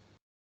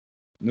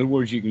 In other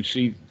words, you can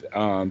see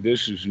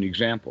this is an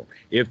example.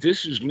 If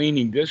this is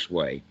leaning this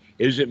way,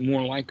 is it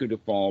more likely to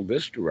fall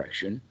this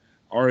direction,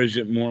 or is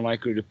it more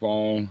likely to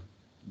fall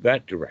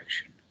that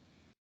direction?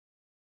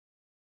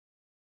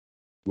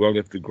 Well,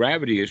 if the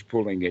gravity is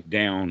pulling it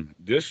down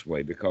this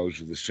way because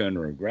of the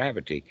center of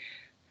gravity,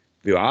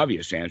 the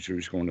obvious answer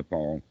is going to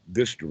fall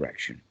this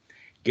direction.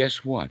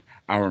 Guess what?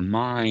 Our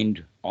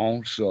mind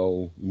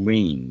also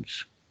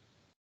leans.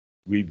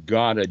 We've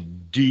got a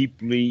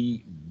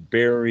deeply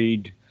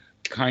buried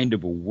kind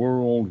of a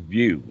world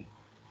view.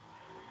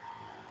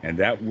 And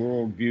that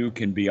worldview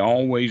can be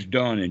always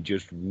done in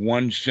just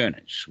one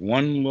sentence,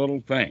 one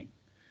little thing.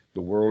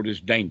 The world is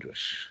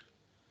dangerous.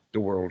 The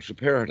world's a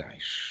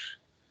paradise.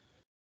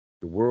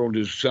 The world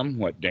is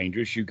somewhat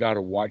dangerous. You got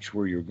to watch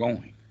where you're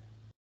going.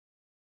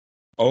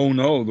 Oh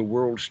no, the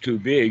world's too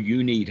big.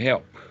 You need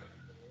help.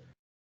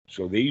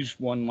 So these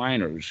one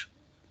liners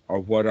are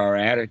what our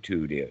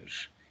attitude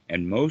is.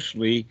 And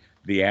mostly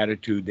the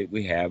attitude that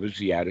we have is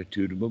the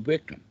attitude of a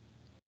victim,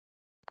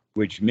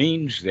 which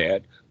means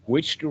that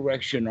which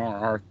direction are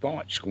our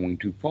thoughts going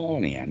to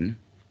fall in?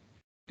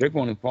 They're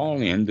going to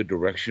fall in the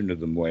direction of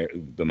where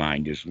the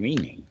mind is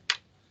leaning.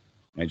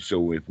 And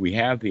so if we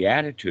have the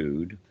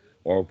attitude,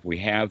 or if we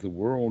have the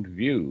world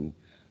view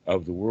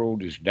of the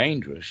world is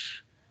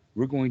dangerous,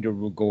 we're going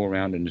to go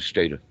around in a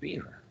state of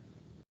fear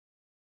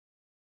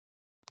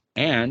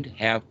and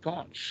have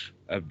thoughts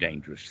of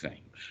dangerous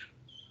things,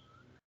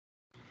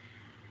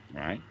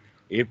 right?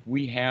 If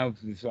we have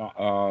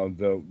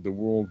the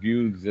world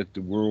view that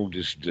the world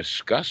is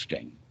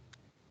disgusting,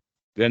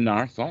 then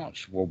our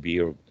thoughts will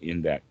be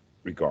in that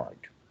regard.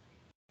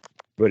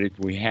 But if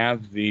we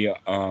have the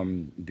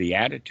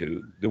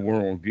attitude, the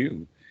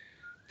worldview,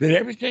 that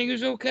everything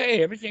is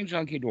okay, everything's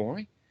hunky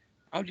dory,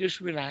 I'll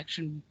just relax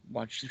and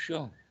watch the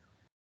show.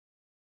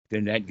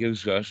 Then that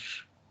gives us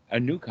a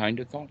new kind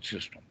of thought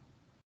system.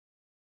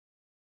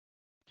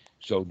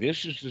 So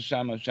this is the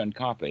sama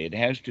sankalpa. It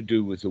has to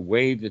do with the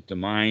way that the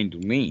mind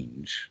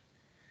leans.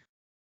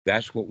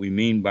 That's what we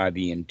mean by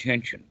the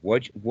intention.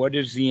 What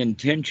is the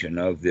intention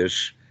of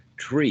this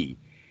tree?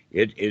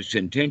 Its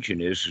intention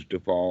is to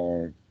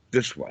fall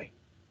this way.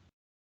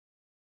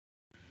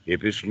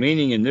 If it's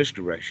leaning in this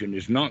direction,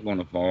 it's not going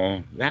to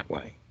fall that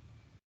way.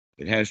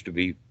 It has to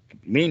be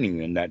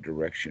leaning in that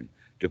direction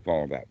to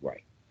fall that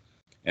way.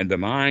 And the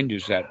mind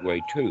is that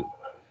way too.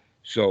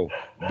 So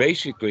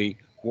basically,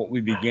 what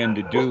we begin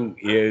to do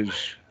is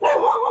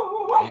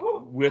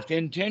with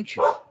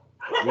intention.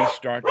 We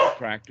start to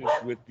practice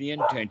with the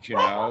intention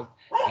of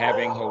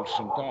having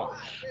wholesome thoughts.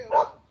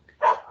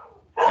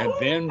 And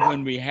then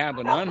when we have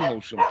an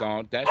unwholesome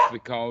thought, that's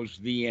because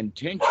the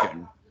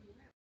intention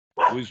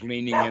was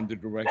leaning in the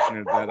direction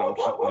of that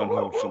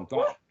unwholesome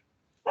thought.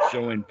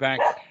 So in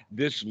fact,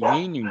 this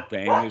leaning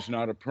thing is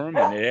not a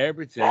permanent.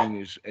 Everything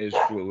is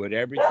fluid.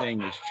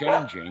 Everything is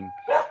changing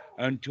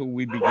until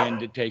we begin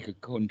to take a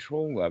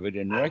control of it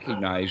and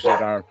recognize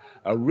that our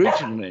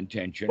original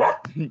intention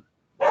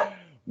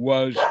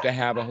was to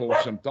have a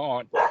wholesome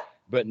thought,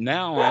 but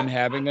now I'm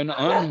having an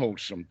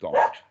unwholesome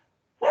thought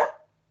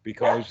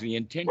because the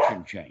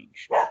intention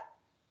changed.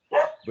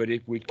 But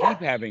if we keep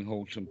having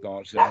wholesome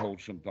thoughts and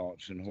wholesome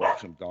thoughts and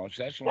wholesome thoughts,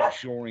 that's like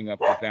shoring up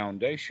the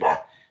foundation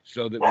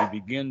so that we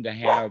begin to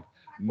have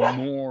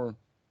more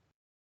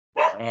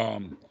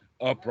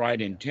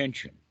upright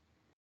intention.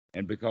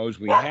 And because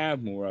we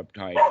have more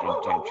upright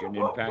intention,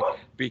 in fact,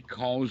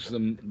 because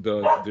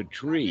the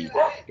tree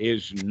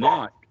is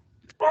not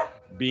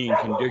being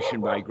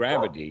conditioned by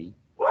gravity,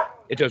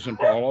 it doesn't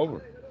fall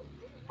over.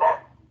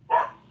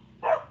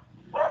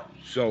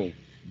 So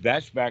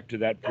that's back to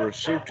that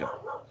first sutta.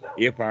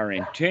 If our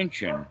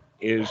intention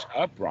is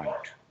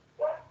upright,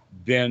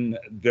 then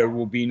there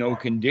will be no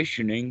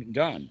conditioning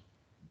done.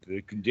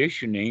 The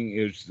conditioning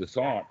is the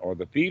thought or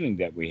the feeling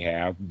that we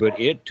have, but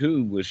it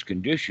too was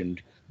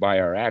conditioned by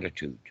our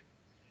attitude.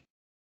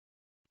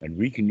 And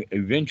we can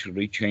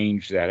eventually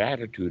change that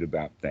attitude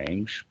about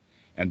things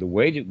And the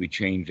way that we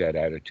change that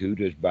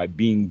attitude is by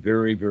being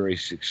very, very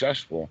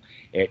successful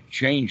at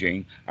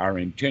changing our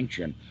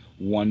intention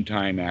one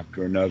time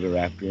after another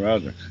after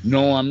another.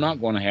 No, I'm not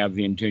going to have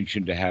the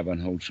intention to have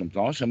unwholesome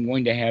thoughts. I'm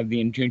going to have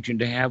the intention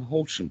to have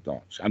wholesome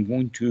thoughts. I'm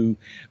going to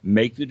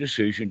make the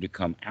decision to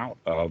come out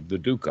of the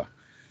dukkha,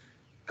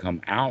 come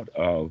out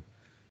of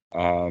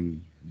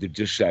the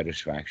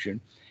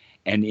dissatisfaction,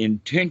 and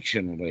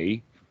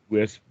intentionally,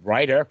 with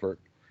right effort,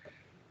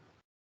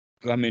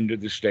 come into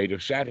the state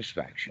of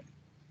satisfaction.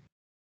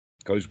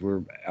 Because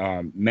we're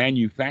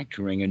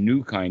manufacturing a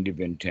new kind of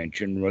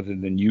intention rather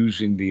than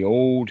using the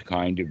old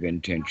kind of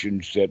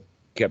intentions that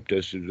kept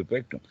us as a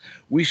victim.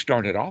 We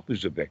started off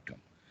as a victim.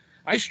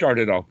 I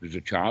started off as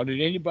a child.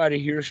 Did anybody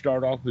here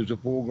start off as a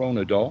full grown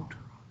adult?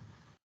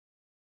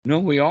 No,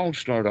 we all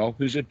start off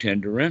as a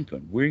tender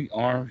infant. We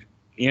are,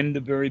 in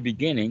the very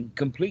beginning,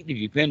 completely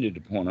dependent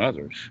upon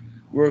others.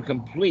 We're a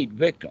complete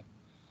victim.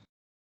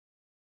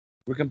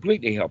 We're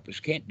completely helpless,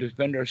 can't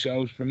defend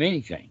ourselves from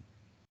anything.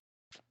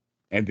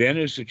 And then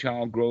as the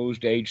child grows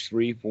to age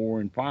 3, 4,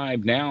 and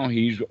 5, now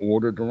he's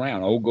ordered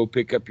around. Oh, go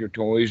pick up your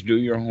toys, do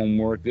your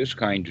homework, this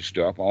kind of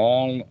stuff,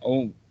 all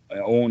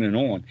on and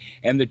on.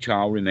 And the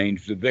child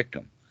remains the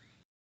victim.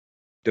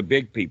 The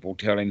big people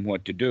tell him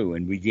what to do.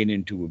 And we get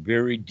into a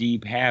very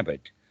deep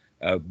habit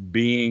of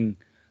being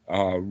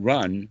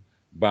run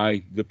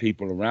by the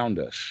people around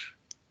us,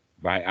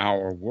 by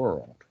our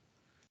world.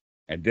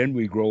 And then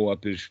we grow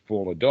up as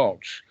full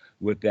adults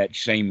with that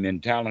same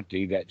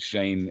mentality, that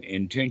same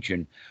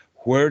intention.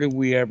 Where do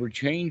we ever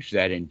change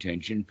that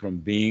intention from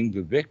being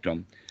the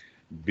victim,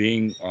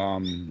 being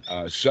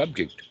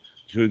subject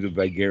to the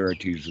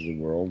vagaries of the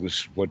world,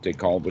 this, what they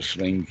call the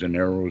slings and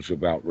arrows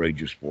of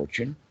outrageous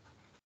fortune,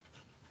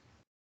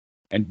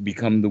 and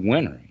become the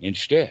winner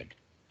instead?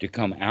 To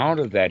come out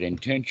of that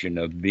intention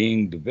of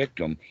being the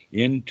victim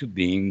into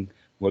being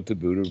what the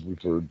Buddha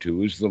referred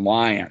to as the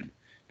lion.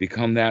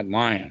 Become that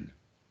lion.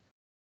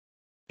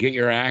 Get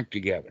your act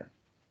together.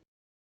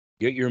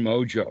 Get your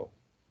mojo.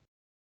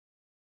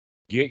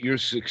 Get your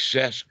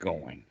success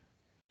going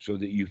so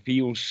that you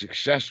feel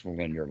successful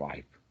in your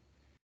life.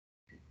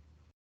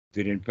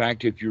 That in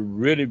fact, if you're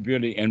really,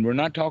 really, and we're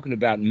not talking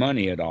about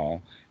money at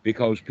all,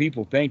 because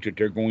people think that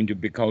they're going to,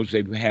 because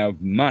they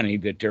have money,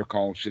 that they're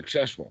called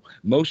successful.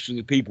 Most of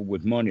the people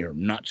with money are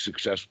not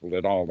successful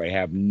at all. They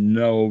have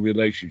no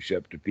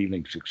relationship to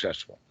feeling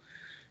successful.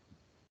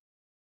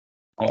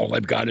 All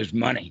they've got is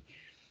money.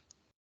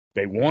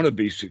 They want to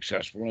be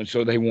successful, and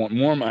so they want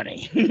more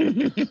money.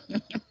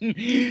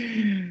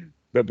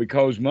 But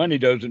because money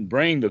doesn't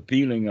bring the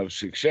feeling of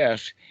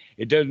success,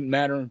 it doesn't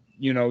matter.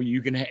 You know,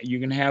 you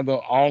can have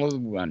all of the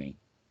money.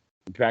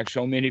 In fact,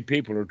 so many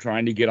people are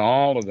trying to get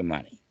all of the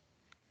money,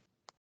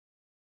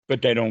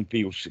 but they don't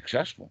feel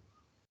successful.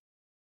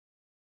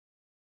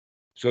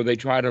 So they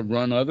try to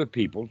run other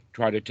people,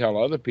 try to tell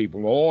other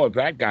people, oh, if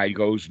that guy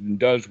goes and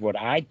does what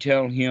I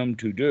tell him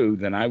to do,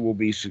 then I will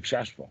be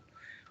successful.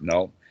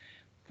 No,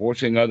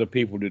 forcing other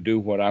people to do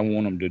what I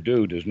want them to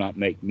do does not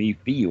make me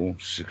feel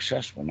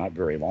successful, not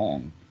very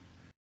long.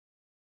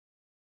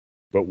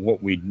 But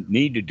what we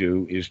need to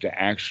do is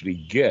to actually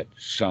get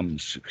some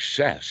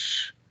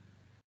success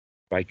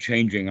by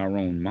changing our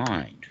own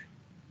mind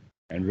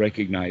and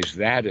recognize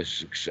that as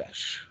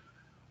success.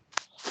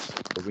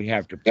 But we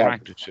have to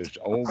practice this.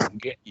 Oh,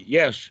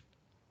 yes,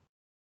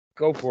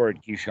 go for it,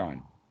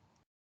 Kishan.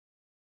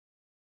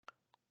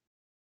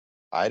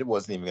 I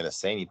wasn't even gonna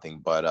say anything,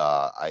 but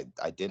I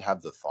did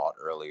have the thought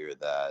earlier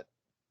that,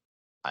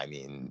 I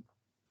mean,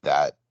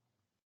 that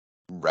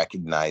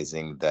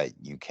recognizing that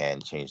you can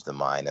change the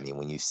mind. I mean,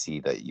 when you see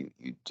that you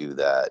do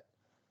that,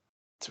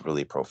 it's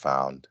really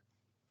profound.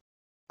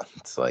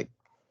 It's like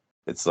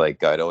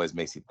it always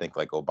makes you think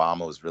like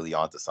Obama was really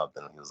onto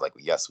something. He was like,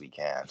 "Yes, we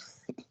can."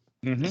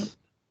 Hmm.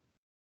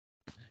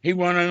 He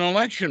won an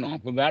election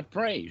off of that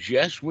phrase.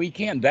 Yes, we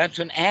can. That's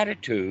an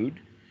attitude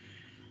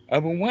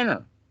of a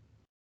winner.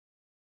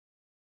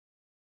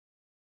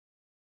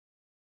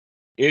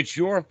 It's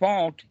your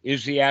fault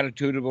is the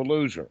attitude of a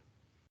loser.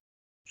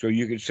 So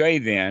you could say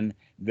then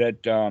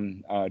that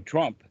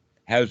Trump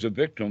has a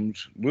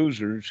victim's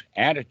loser's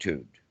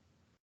attitude,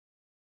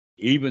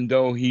 even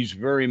though he's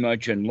very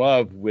much in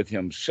love with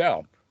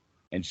himself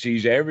and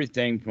sees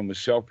everything from a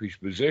selfish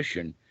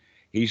position.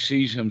 He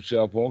sees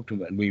himself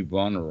ultimately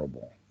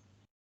vulnerable.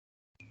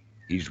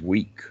 He's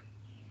weak.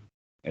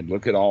 And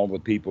look at all the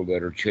people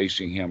that are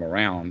chasing him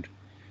around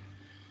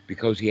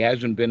because he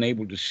hasn't been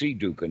able to see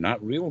dukkha,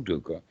 not real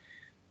dukkha,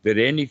 that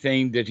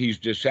anything that he's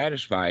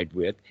dissatisfied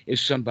with is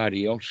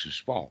somebody else's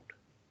fault.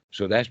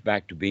 So that's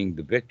back to being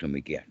the victim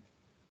again.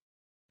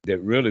 That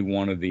really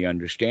one of the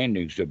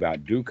understandings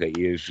about dukkha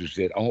is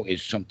that, oh,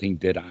 it's something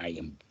that I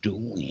am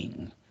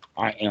doing.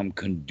 I am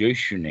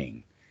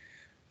conditioning.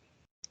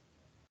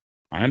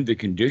 I'm the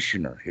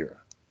conditioner here.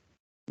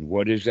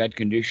 What is that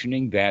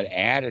conditioning? That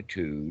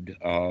attitude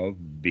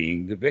of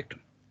being the victim.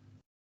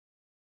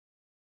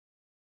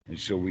 And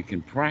so we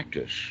can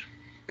practice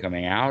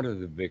coming out of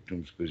the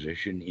victim's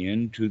position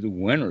into the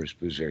winner's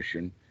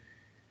position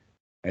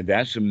And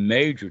that's a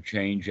major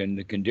change in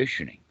the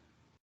conditioning.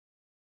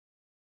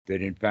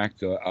 That in fact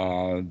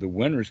the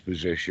winner's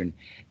position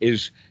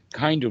is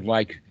kind of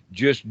like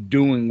just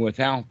doing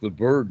without the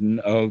burden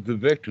of the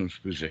victim's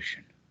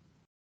position.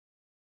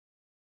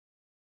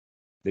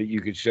 That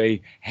you could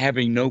say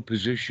having no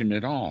position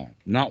at all,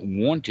 not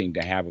wanting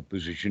to have a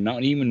position,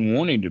 not even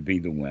wanting to be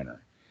the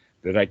winner.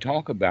 That I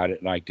talk about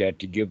it like that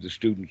to give the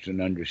students an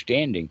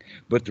understanding,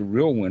 but the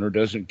real winner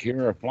doesn't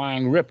care a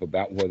flying rip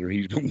about whether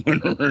he's the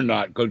winner or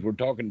not, because we're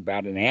talking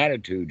about an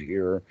attitude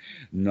here,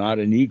 not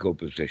an ego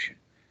position.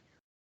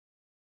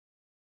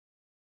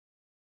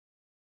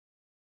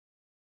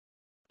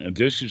 And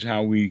this is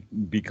how we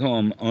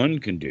become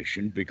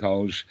unconditioned,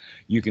 because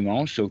you can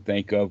also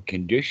think of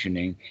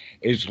conditioning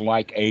as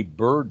like a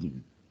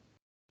burden.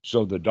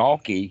 So the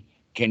donkey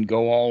can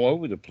go all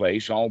over the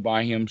place all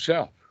by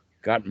himself.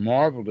 Got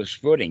marvelous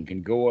footing,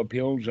 can go up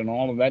hills and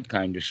all of that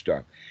kind of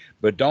stuff.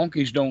 But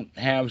donkeys don't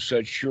have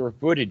such sure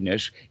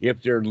footedness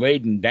if they're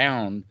laden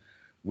down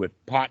with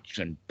pots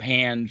and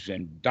pans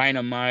and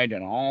dynamite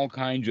and all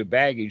kinds of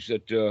baggage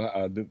that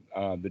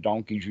the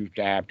donkeys used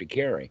to have to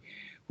carry.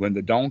 When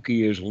the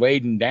donkey is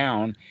laden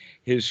down,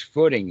 his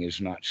footing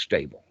is not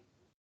stable.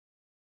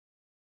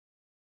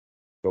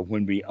 But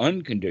when we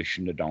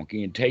uncondition the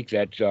donkey and take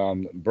that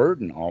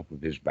burden off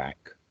of his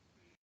back,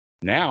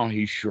 now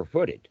he's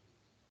sure-footed.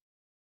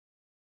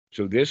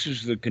 So this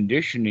is the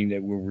conditioning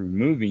that we're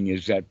removing,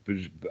 is that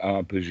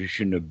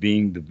position of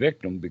being the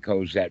victim,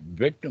 because that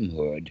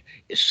victimhood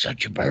is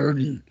such a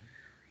burden.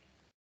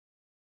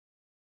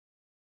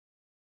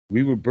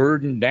 We were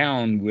burdened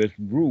down with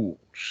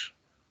rules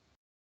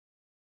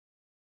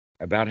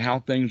about how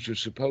things are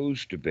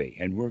supposed to be,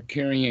 and we're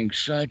carrying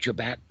such a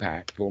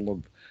backpack full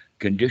of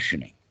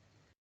conditioning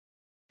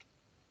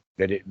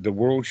that the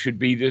world should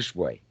be this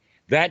way.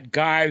 That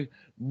guy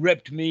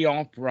ripped me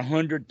off for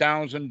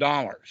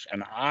 $100,000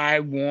 and I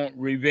want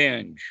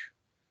revenge.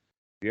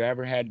 You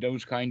ever had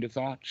those kind of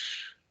thoughts?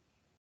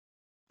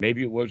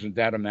 Maybe it wasn't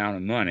that amount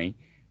of money.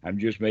 I'm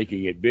just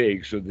making it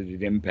big so that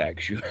it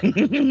impacts you.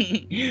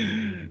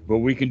 But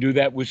we can do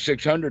that with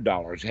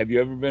 $600. Have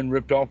you ever been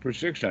ripped off for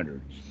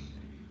 600?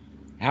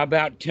 How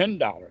about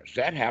 $10?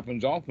 That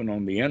happens often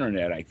on the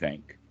internet, I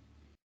think.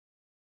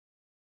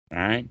 All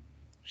right.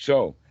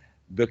 So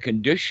the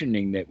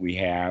conditioning that we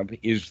have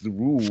is the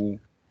rule: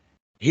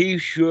 he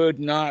should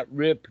not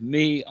rip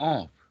me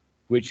off,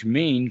 which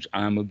means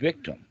I'm a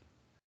victim.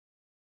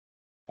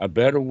 A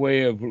better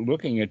way of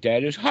looking at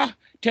that is,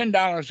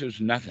 $10 is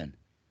nothing.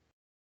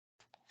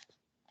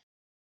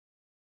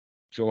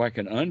 So I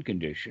can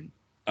uncondition,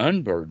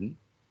 unburden,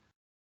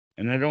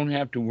 and I don't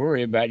have to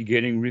worry about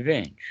getting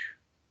revenge.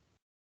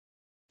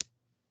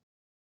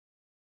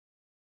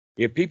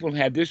 If people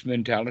had this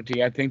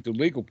mentality, I think the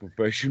legal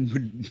profession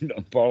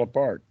would fall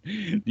apart.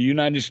 The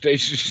United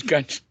States has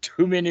got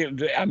too many,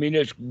 I mean,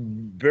 it's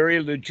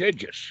very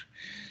litigious,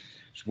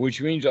 which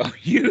means a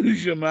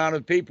huge amount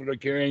of people are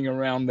carrying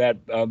around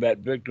that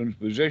victim's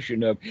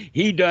position of,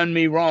 he done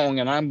me wrong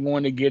and I'm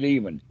going to get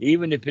even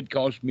if it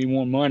costs me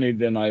more money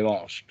than I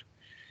lost.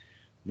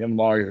 Them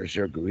lawyers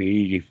are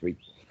greedy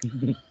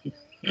people.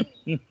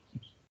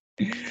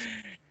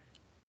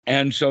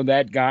 And so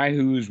that guy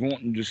who is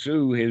wanting to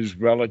sue his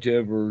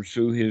relative or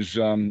sue his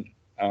um,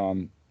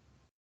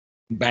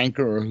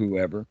 banker or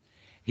whoever,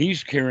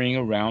 he's carrying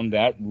around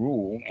that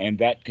rule, and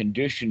that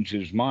conditions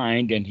his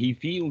mind, and he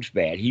feels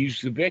bad.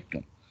 He's the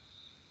victim.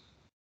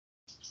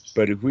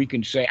 But if we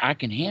can say, I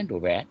can handle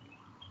that,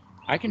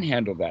 I can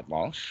handle that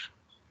loss.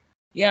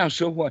 Yeah,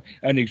 so what?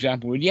 An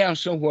example would, yeah,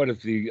 so what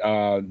if the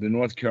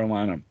North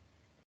Carolina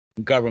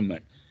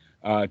government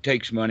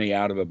takes money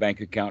out of a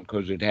bank account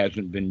because it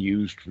hasn't been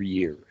used for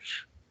years?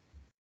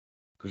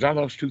 Because I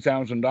lost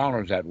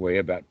 $2,000 that way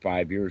about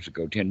 5 years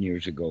ago, 10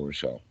 years ago or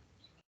so.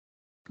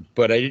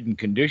 But I didn't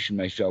condition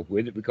myself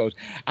with it because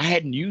I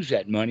hadn't used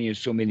that money in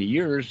so many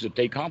years that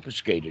they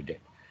confiscated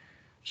it.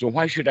 So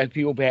why should I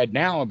feel bad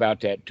now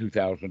about that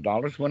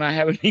 $2,000 when I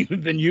haven't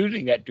even been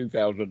using that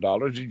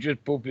 $2,000? It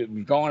just poof, it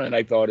was gone, and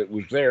I thought it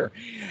was there.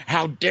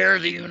 How dare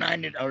the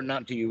United, or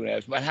not the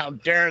U.S., but how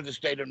dare the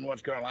state of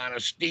North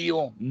Carolina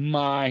steal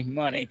my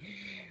money?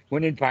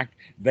 When in fact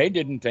they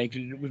didn't think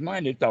that it was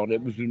mine. They thought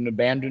it was an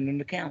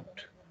abandoned account.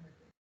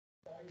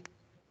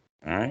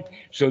 All right.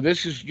 So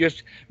this is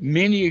just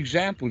many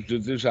examples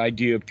of this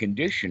idea of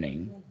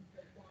conditioning.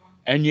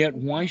 And yet,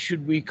 why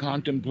should we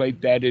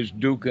contemplate that as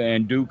dukkha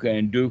and dukkha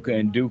and dukkha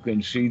and dukkha,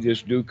 and see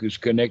this dukkha is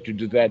connected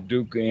to that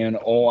dukkha, and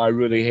oh, I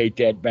really hate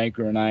that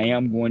banker and I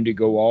am going to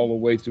go all the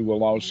way through a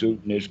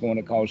lawsuit and it's going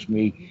to cost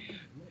me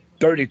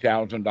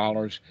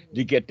 $30,000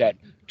 to get that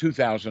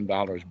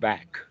 $2,000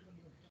 back.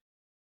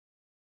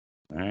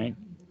 All right.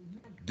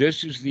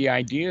 This is the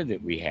idea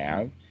that we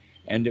have,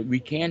 and that we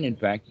can, in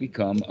fact,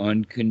 become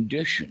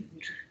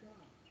unconditioned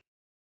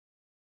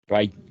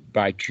by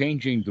by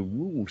changing the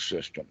rule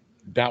system.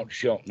 Thou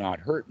shalt not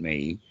hurt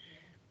me,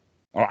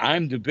 or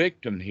I'm the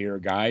victim here,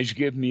 guys.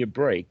 Give me a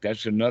break.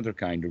 That's another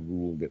kind of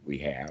rule that we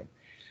have.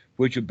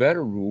 Which a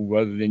better rule,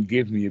 rather than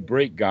give me a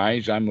break,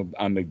 guys, I'm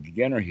a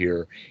beginner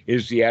here,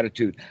 is the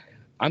attitude.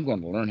 I'm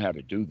going to learn how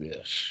to do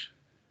this.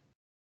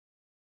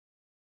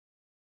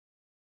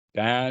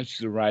 That's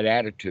the right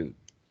attitude.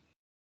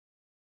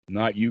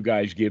 Not you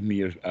guys give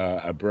me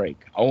a break.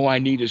 Oh, I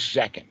need a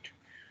second.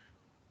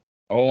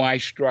 Oh, I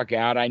struck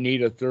out. I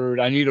need a third.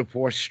 I need a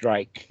fourth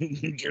strike.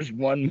 Just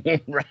one more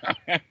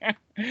round.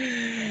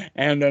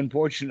 And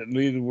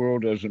unfortunately, the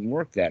world doesn't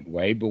work that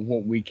way. But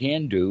what we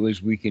can do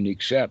is we can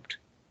accept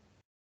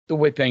the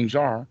way things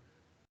are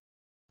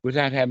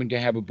without having to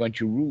have a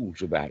bunch of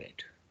rules about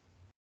it.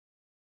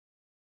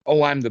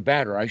 Oh, I'm the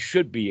batter. I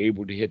should be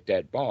able to hit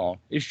that ball.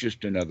 It's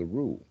just another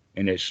rule.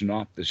 And it's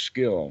not the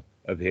skill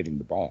of hitting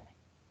the ball.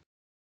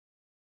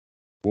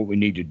 What we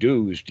need to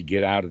do is to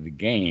get out of the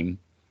game,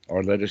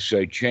 or let us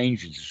say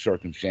change the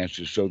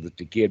circumstances so that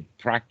the kid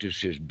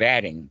practices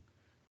batting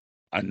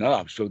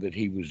enough so that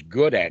he was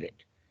good at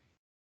it.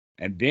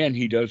 And then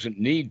he doesn't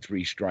need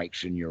three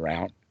strikes and you're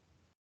out.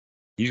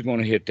 He's going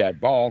to hit that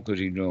ball because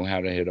he knows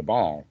how to hit a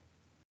ball.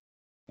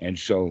 And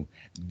so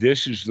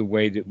this is the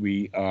way that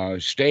we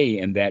stay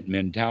in that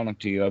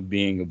mentality of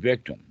being a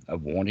victim,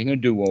 of wanting a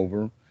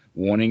do-over,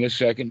 wanting a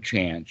second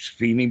chance,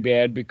 feeling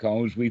bad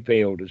because we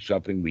failed at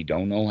something we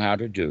don't know how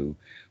to do,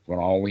 when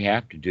all we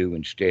have to do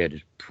instead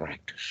is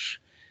practice,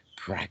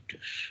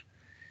 practice,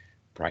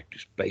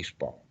 practice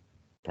baseball,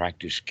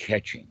 practice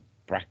catching,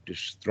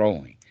 practice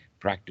throwing,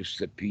 practice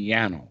the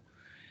piano,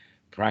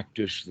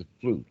 practice the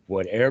flute,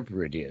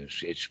 whatever it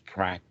is, it's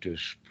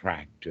practice,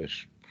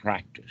 practice,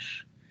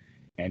 practice.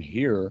 And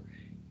here,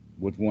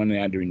 with one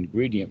other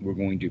ingredient, we're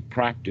going to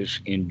practice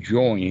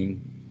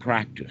enjoying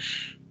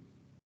practice.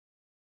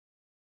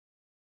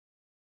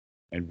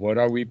 And what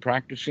are we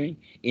practicing?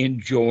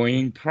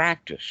 Enjoying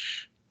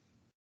practice.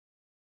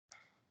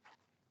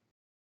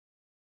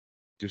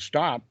 To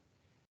stop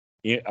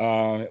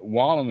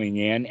wallowing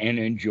in and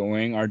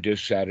enjoying our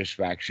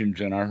dissatisfactions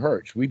and our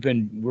hurts.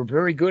 We're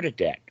very good at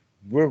that.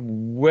 We're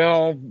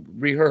well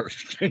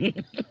rehearsed.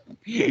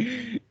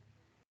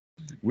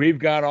 We've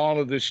got all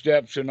of the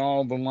steps and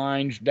all the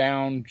lines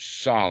down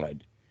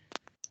solid.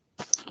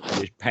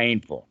 But it's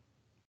painful.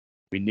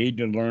 We need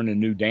to learn a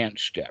new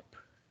dance step.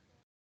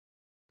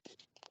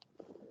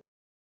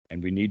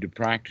 And we need to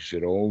practice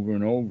it over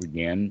and over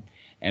again.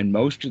 And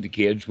most of the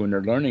kids, when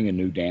they're learning a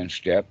new dance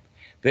step,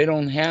 they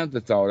don't have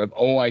the thought of,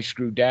 oh, I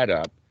screwed that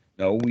up.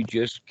 No, we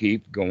just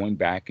keep going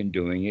back and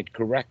doing it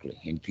correctly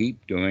and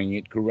keep doing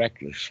it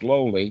correctly,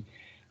 slowly,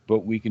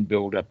 but we can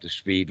build up the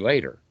speed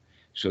later.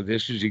 So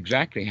this is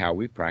exactly how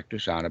we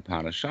practice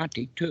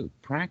Anapanasati too,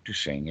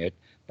 practicing it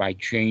by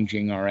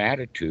changing our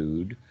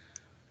attitude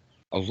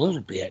a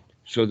little bit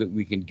so that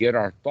we can get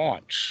our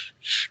thoughts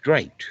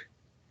straight,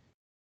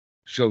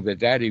 so that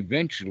that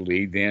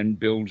eventually then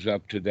builds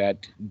up to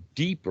that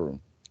deeper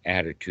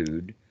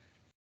attitude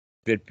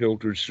that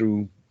filters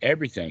through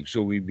everything.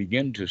 So we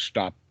begin to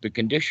stop the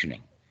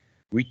conditioning.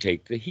 We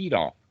take the heat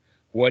off.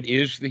 What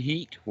is the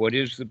heat? What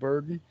is the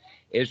burden?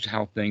 It's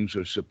how things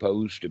are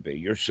supposed to be.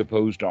 You're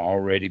supposed to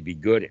already be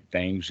good at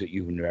things that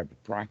you've never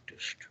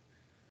practiced.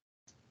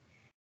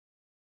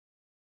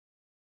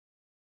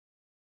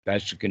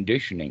 That's the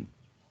conditioning.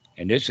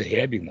 And it's a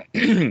heavy one.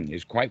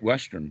 It's quite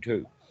Western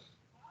too.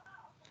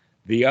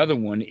 The other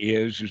one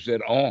is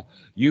that, oh,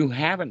 you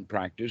haven't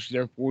practiced,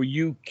 therefore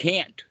you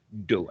can't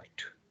do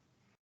it.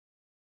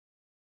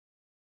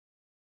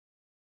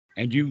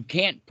 And you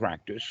can't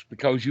practice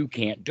because you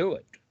can't do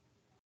it.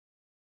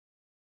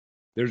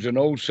 There's an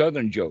old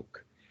Southern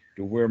joke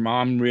to where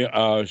mom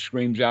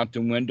screams out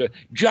the window,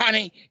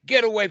 Johnny,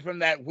 get away from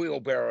that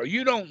wheelbarrow.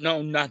 You don't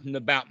know nothing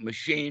about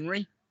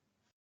machinery.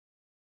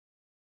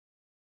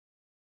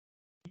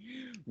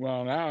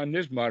 Well, now in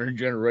this modern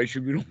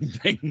generation, we don't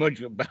think much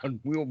about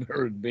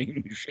wheelbarrows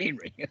being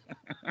machinery.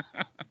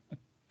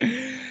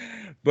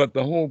 But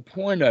the whole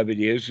point of it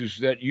is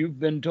that you've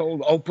been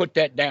told, oh, put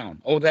that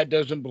down. Oh, that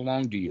doesn't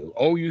belong to you.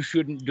 Oh, you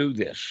shouldn't do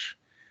this.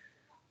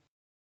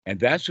 And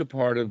that's a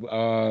part of,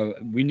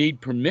 we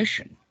need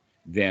permission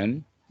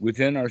then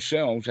within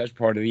ourselves. That's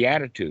part of the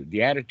attitude.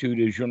 The attitude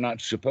is you're not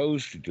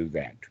supposed to do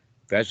that.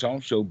 That's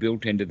also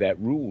built into that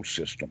rule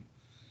system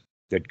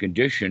that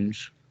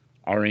conditions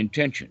our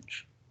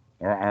intentions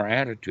or our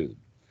attitude.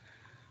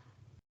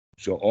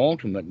 So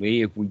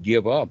ultimately, if we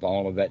give up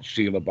all of that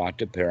sila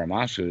bhatta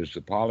paramasa, is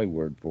the Pali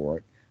word for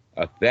it,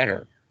 a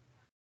fetter,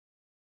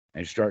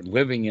 and start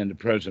living in the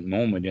present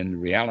moment in the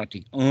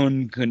reality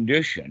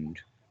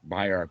unconditioned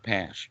by our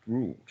past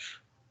rules,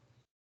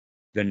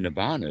 then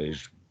nibbana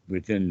is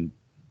within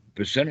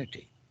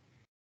vicinity.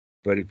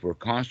 But if we're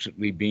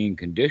constantly being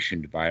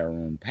conditioned by our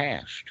own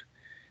past,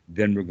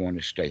 then we're going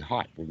to stay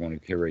hot. We're going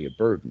to carry a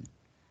burden.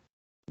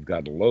 We've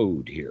got a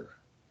load here.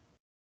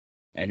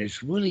 And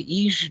it's really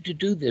easy to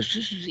do this.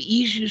 This is the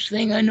easiest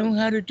thing I know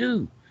how to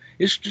do,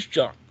 is to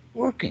stop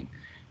working,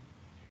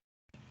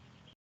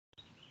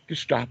 to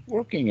stop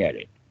working at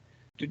it,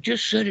 to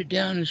just set it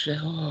down and say,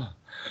 oh,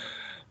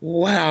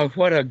 wow,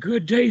 what a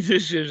good day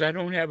this is. I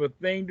don't have a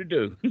thing to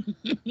do.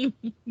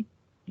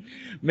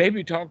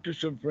 Maybe talk to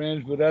some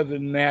friends, but other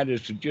than that,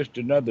 it's just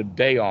another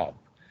day off.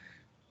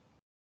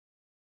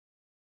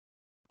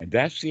 And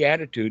that's the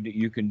attitude that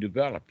you can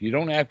develop. You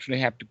don't actually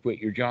have to quit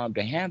your job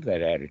to have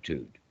that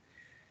attitude,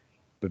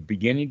 but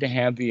beginning to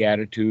have the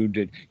attitude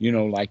that,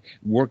 like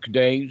work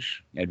days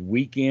and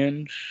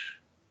weekends,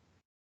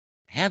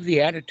 have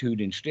the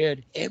attitude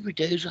instead, every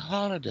day is a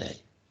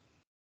holiday.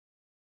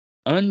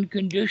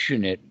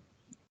 Uncondition it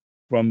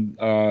from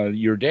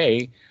your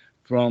day,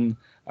 from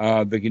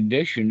the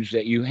conditions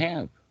that you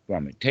have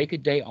from it. Take a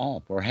day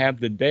off or have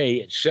the day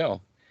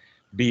itself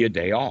be a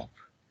day off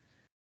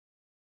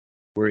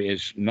where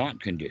it's not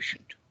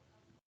conditioned.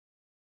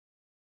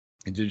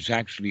 And it's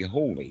actually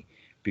holy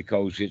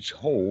because it's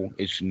whole,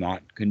 it's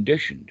not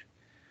conditioned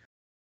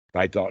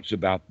by thoughts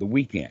about the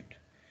weekend.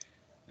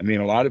 I mean,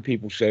 a lot of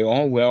people say,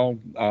 oh, well,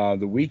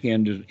 the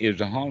weekend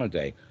is a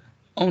holiday.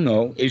 Oh,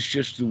 no, it's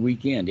just the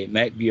weekend. It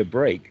might be a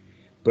break.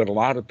 But a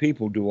lot of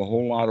people do a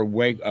whole lot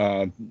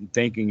of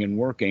thinking and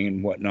working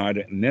and whatnot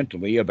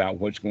mentally about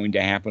what's going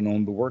to happen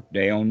on the work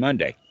day on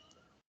Monday.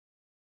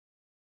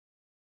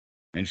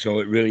 And so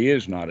it really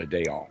is not a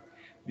day off.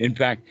 In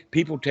fact,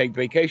 people take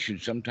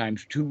vacations,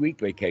 sometimes 2 week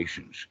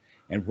vacations.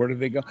 And where do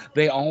they go?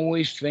 They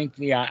always think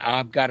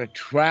I've got to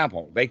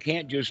travel. They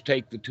can't just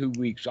take the 2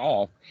 weeks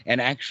off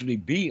and actually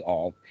be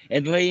off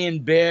and lay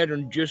in bed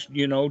and just,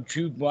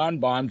 chew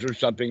bonbons or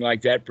something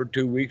like that for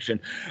 2 weeks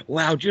and,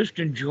 wow, just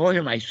enjoy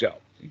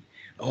myself.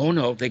 Oh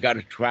no, they got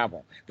to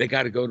travel. They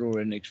got to go to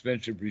an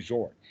expensive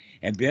resort.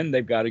 And then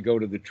they've got to go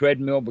to the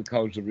treadmill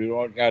because the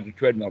resort got a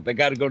treadmill. They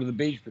got to go to the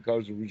beach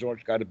because the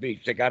resort's got a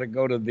beach. They got to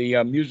go to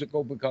the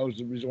musical because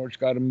the resort's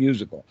got a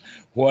musical.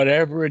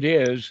 Whatever it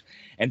is,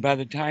 and by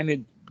the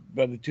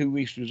 2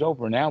 weeks is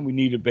over, now we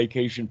need a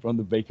vacation from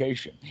the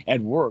vacation.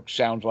 And work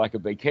sounds like a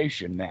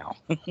vacation now.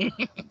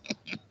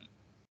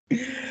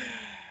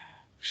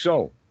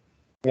 So,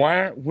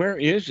 where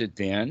is it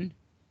then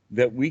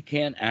that we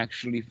can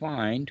actually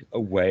find a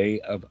way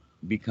of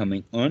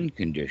becoming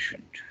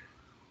unconditioned?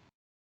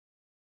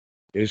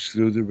 Is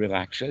through the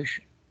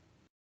relaxation.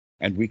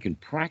 And we can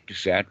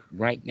practice that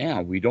right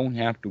now. We don't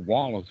have to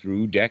wallow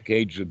through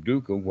decades of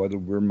dukkha, whether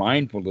we're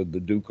mindful of the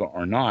dukkha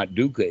or not.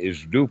 Dukkha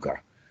is dukkha.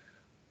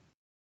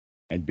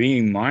 And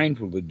being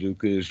mindful of the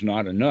dukkha is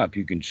not enough.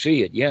 You can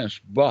see it, yes,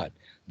 but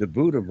the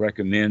Buddha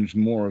recommends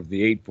more of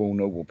the Eightfold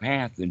Noble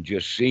Path than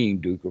just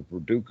seeing dukkha for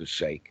dukkha's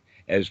sake,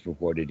 as for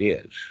what it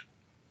is.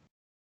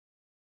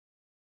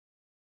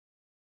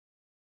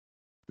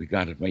 We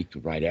got to make the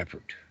right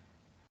effort.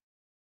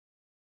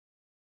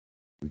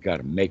 We got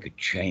to make a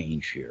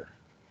change here.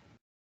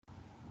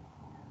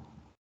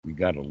 We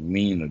got to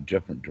lean a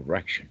different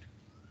direction.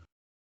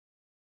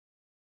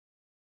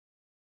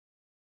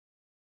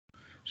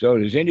 So,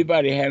 does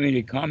anybody have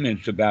any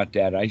comments about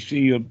that? I see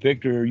you,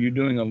 Victor. You're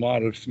doing a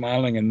lot of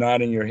smiling and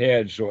nodding your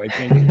head. So I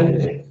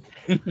think.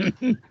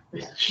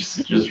 It's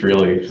just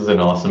really just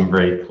an awesome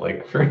break,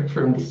 like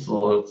from the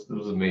slow. It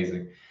was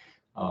amazing.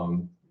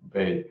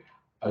 But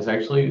I was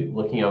actually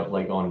looking up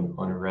like on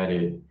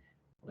Reddit,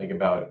 like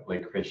about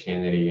like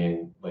Christianity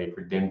and like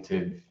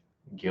redemptive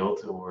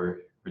guilt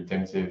or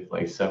redemptive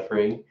like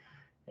suffering,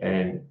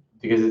 and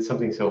because it's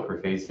something so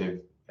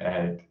pervasive,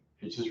 and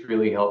it just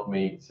really helped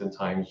me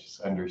sometimes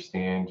just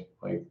understand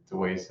like the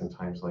way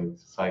sometimes like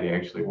society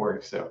actually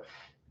works. So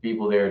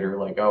people there, they're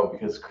like, oh,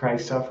 because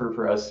Christ suffered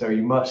for us, so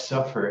you must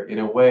suffer. In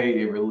a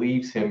way, it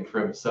relieves him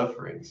from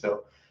suffering.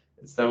 So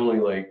it's definitely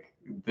like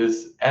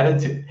this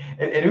attitude.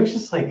 And it was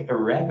just like a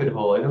rabbit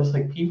hole. And it was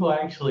like people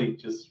actually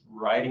just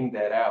writing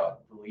that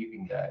out,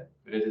 believing that.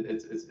 But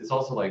it's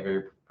also like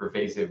very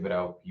pervasive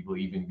without people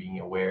even being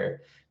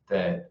aware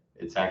that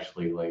it's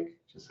actually like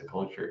just a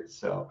culture.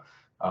 So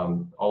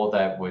all of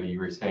that, what you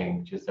were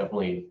saying, just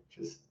definitely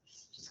just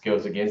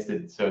goes against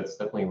it. So it's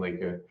definitely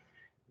like a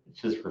it's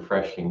just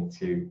refreshing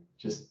to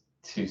just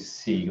to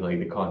see like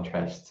the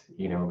contrast,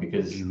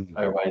 because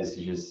otherwise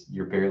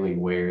you're barely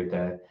aware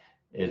that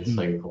it's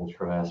like a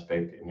cultural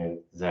aspect and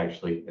it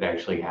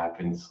actually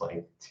happens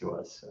like to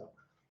us. So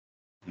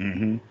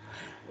Hmm.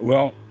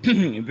 Well,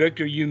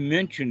 Victor, you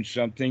mentioned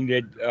something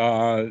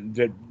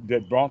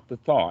that brought the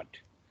thought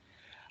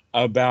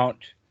about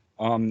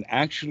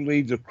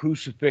actually the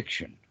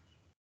crucifixion.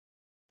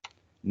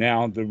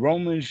 Now, the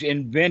Romans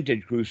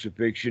invented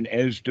crucifixion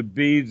as to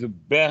be the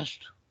best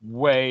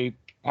way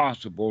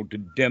possible to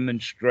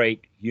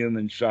demonstrate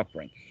human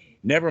suffering.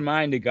 Never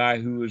mind the guy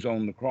who was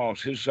on the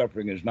cross, his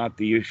suffering is not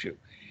the issue.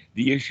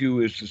 The issue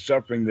is the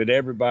suffering that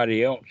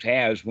everybody else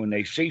has when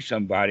they see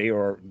somebody,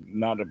 or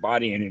not a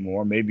body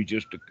anymore, maybe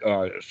just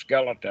a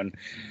skeleton,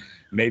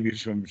 maybe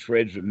some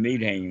shreds of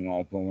meat hanging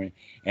off of it.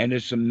 And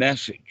it's a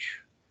message,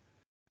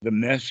 the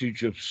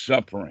message of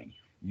suffering.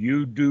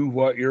 You do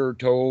what you're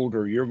told,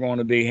 or you're going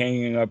to be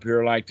hanging up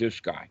here like this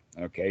guy.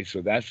 Okay,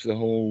 so that's the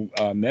whole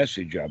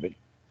message of it.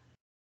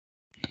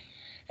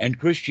 And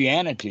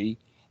Christianity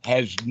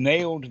has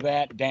nailed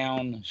that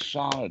down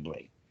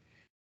solidly.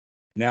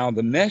 Now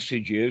the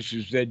message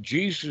is that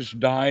Jesus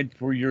died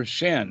for your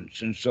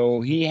sins, and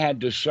so he had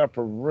to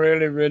suffer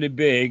really, really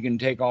big and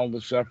take all the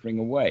suffering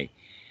away.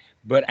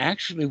 But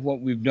actually,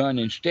 what we've done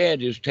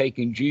instead is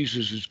taken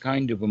Jesus as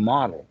kind of a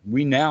model.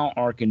 We now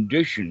are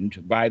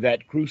conditioned by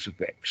that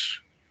crucifix.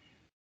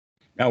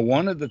 Now,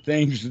 one of the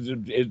things,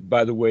 is,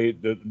 by the way,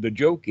 the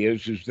joke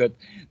is that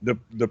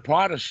the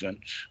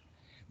Protestants,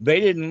 they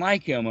didn't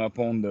like him up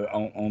on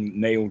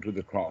nailed to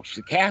the cross.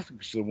 The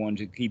Catholics are the ones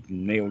that keep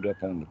him nailed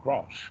up on the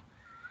cross.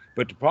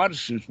 But the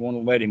Protestants want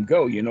to let him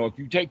go. You know, if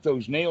you take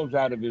those nails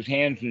out of his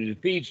hands and his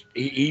feet,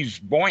 he's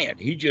buoyant.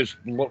 He just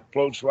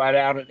floats right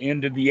out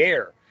into the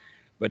air.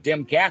 But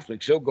them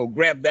Catholics, they'll go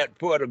grab that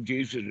foot of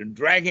Jesus and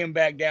drag him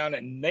back down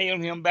and nail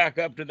him back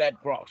up to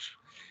that cross,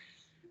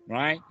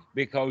 right?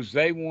 Because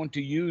they want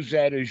to use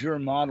that as your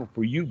model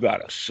for you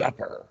got to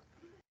suffer.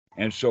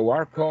 And so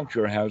our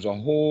culture has a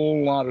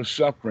whole lot of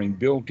suffering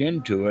built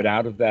into it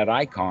out of that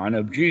icon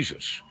of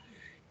Jesus.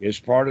 It's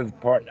part of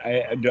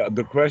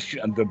the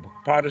Christian, the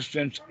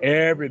Protestants,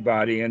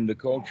 everybody in the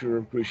culture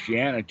of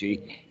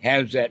Christianity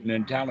has that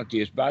mentality.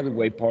 It's, by the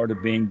way, part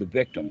of being the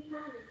victim,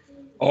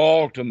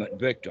 ultimate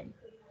victim,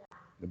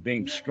 of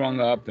being strung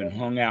up and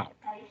hung out.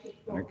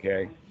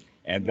 Okay,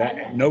 and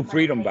that no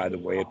freedom, by the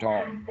way, at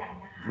all.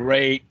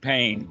 Great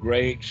pain,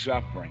 great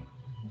suffering.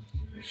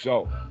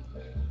 So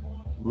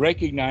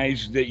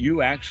recognize that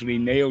you actually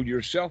nailed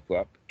yourself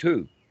up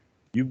too.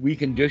 We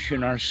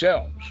condition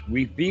ourselves.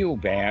 We feel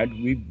bad.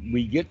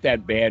 We get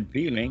that bad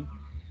feeling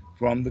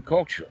from the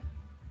culture.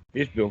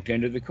 It's built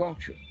into the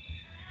culture.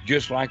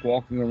 Just like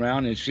walking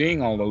around and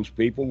seeing all those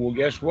people. Well,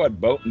 guess what?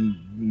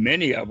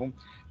 Many of them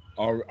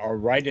are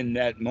right in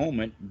that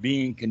moment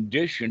being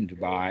conditioned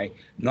by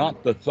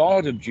not the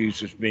thought of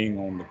Jesus being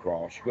on the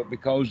cross, but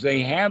because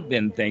they have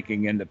been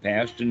thinking in the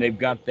past and they've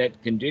got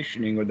that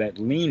conditioning or that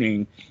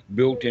leaning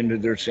built into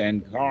their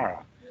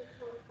sankara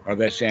or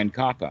that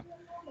sankapa.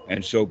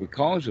 And so,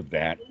 because of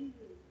that,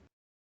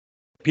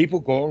 people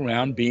go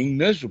around being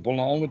miserable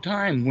all the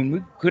time when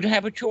we could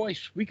have a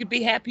choice. We could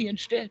be happy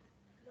instead.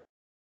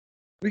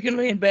 We can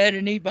lay in bed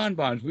and eat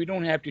bonbons. We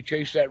don't have to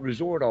chase that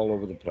resort all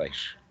over the place.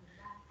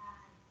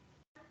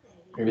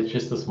 And it's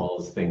just the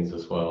smallest things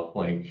as well,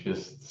 like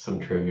just some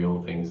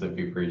trivial things that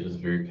people are just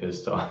very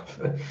pissed off.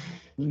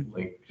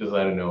 Like just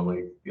I don't know,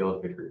 like the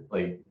elevator,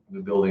 like the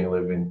building I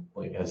live in,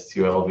 like has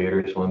two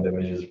elevators. One of them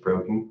is just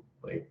broken.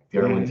 Like the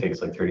other one Mhm. takes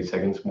like 30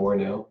 seconds more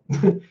now.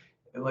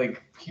 And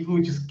like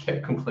people just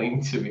kept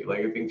complaining to me, like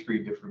I think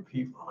three different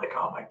people, like,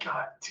 oh my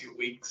god, 2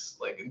 weeks,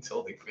 like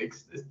until they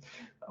fix this.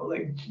 I'm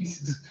like,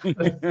 Jesus,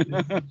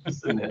 it's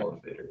just an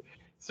elevator.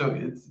 So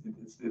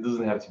it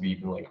doesn't have to be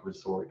even like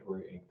resort or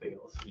anything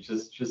else.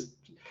 It's just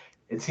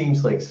it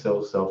seems like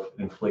so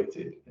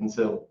self-inflicted and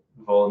so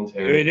It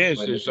voluntary is.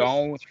 when It's it's just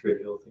all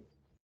trivial things.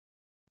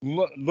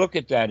 look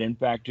at that. In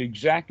fact,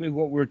 exactly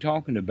what we're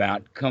talking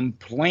about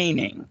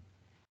complaining.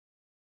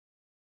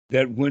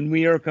 That when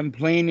we are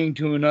complaining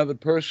to another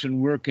person,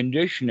 we're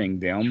conditioning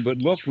them. But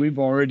look, we've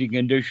already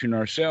conditioned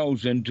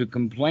ourselves into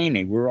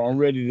complaining. We're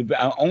already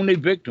only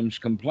victims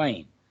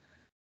complain.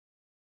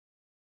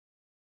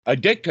 A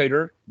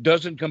dictator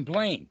doesn't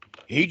complain.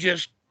 He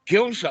just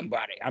kills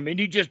somebody. I mean,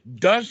 he just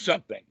does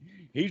something.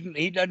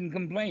 He doesn't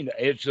complain.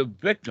 It's the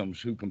victims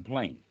who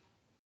complain.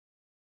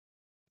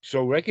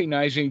 So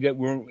recognizing that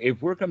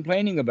if we're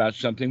complaining about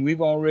something,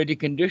 we've already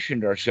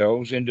conditioned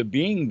ourselves into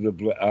being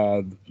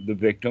the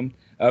victim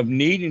of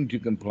needing to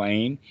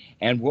complain,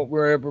 and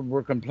whatever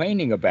we're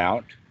complaining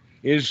about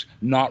is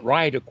not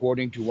right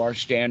according to our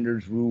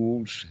standards,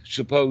 rules,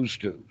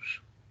 supposed tos.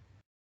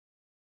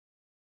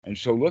 And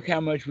so look how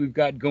much we've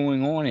got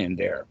going on in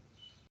there.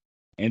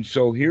 And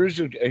so here's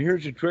a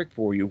trick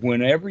for you.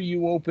 Whenever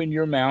you open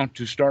your mouth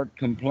to start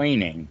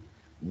complaining,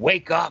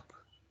 wake up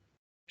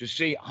to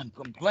see I'm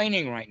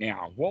complaining right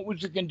now. What was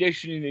the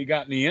conditioning that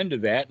got me into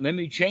that? Let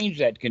me change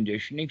that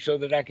conditioning so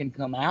that I can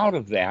come out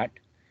of that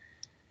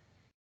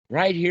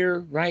right here,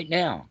 right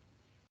now.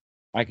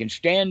 I can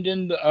stand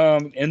in the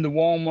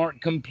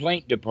Walmart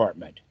complaint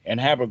department and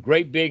have a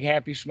great big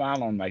happy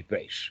smile on my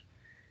face.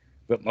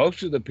 But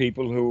most of the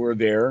people who are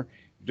there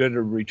that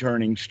are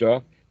returning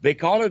stuff, they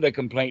call it a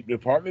complaint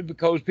department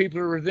because people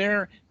are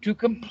there to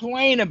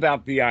complain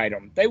about the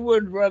item. They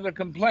would rather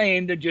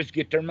complain than just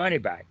get their money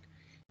back.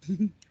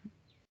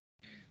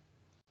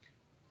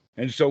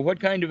 And so, what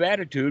kind of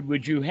attitude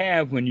would you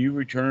have when you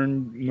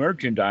return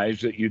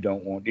merchandise that you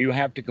don't want? Do you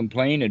have to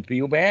complain and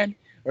feel bad?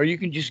 Or you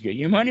can just get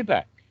your money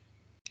back?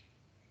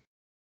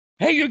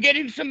 Hey, you're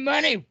getting some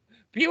money.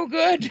 Feel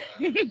good.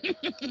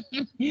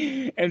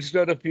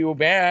 Instead of feel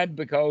bad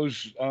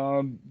because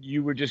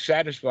you were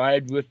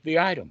dissatisfied with the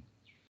item.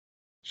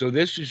 So,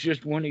 this is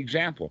just one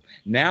example.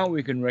 Now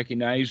we can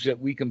recognize that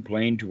we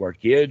complain to our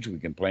kids, we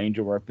complain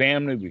to our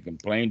family, we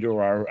complain to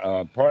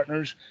our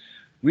partners.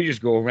 We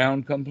just go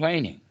around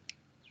complaining.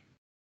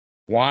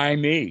 Why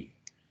me?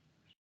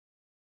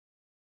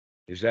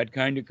 Is that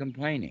kind of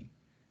complaining?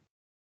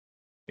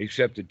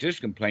 Except that this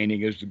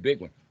complaining is the big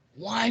one.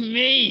 Why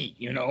me?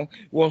 You know,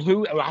 well,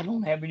 who? I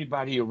don't have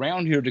anybody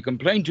around here to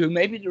complain to.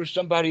 Maybe there's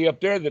somebody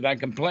up there that I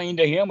complain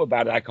to him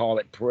about. I call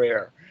it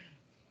prayer.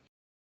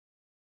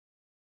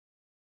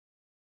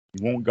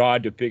 You want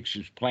God to fix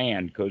his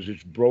plan because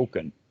it's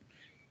broken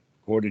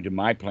according to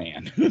my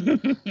plan.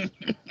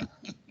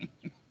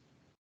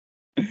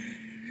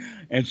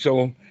 And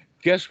so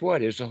guess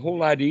what? It's a whole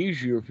lot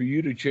easier for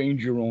you to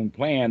change your own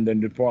plan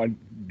than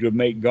to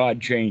make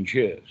God change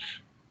his,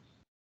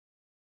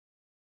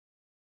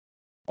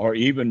 or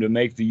even to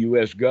make the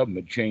U.S.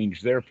 government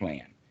change their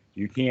plan.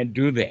 You can't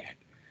do that,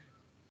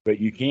 but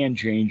you can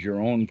change your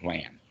own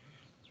plan.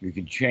 We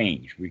can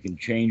change. We can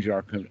change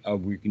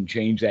we can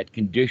change that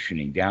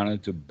conditioning down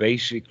at the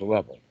basic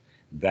level.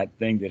 That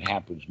thing that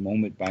happens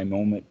moment by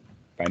moment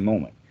by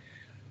moment.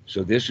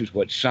 So this is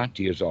what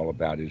sati is all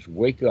about: is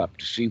wake up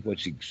to see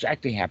what's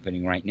exactly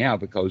happening right now,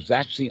 because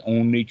that's the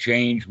only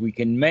change we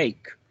can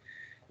make.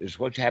 Is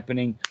what's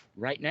happening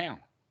right now.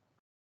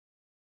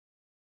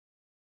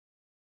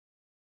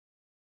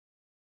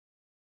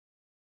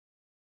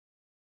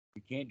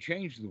 We can't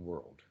change the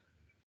world.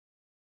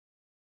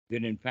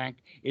 That in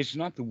fact, it's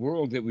not the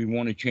world that we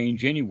want to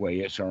change anyway.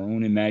 It's our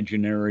own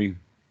imaginary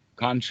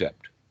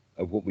concept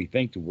of what we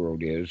think the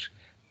world is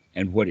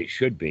and what it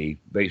should be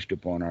based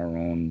upon our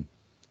own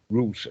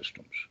rule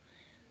systems.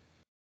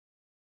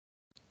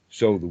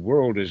 So the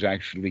world is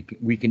actually,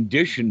 we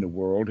condition the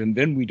world and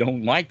then we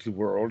don't like the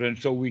world, and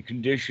so we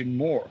condition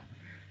more.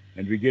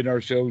 And we get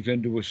ourselves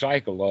into a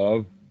cycle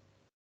of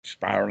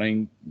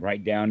spiraling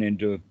right down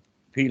into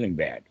feeling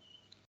bad.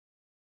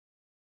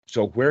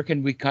 So where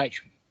can we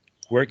catch?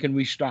 Where can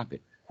we stop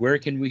it? Where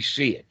can we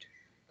see it?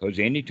 Because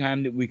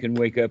anytime that we can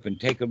wake up and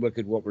take a look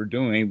at what we're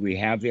doing, we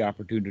have the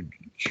opportunity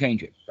to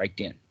change it right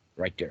then,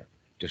 right there,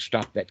 to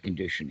stop that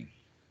conditioning.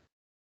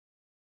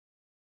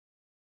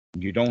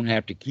 You don't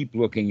have to keep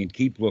looking and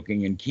keep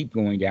looking and keep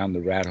going down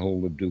the rat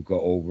hole of dukkha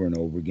over and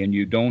over again.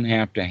 You don't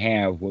have to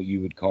have what you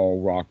would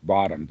call rock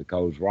bottom,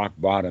 because rock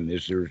bottom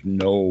is there's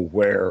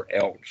nowhere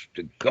else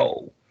to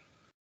go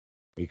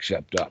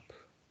except up.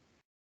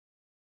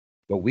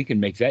 But we can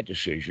make that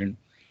decision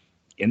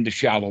in the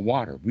shallow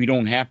water. We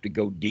don't have to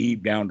go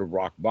deep down to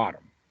rock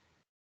bottom.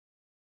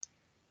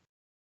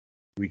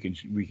 We can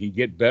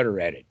get better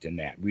at it than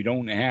that. We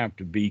don't have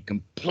to be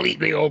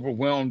completely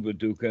overwhelmed with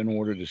dukkha in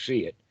order to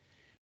see it.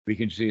 We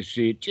can see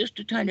it, just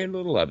a tiny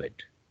little of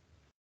it,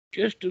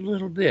 just a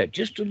little bit,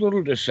 just a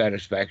little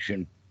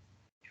dissatisfaction,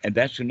 and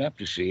that's enough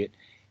to see it,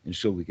 and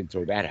so we can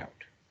throw that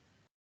out.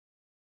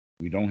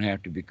 We don't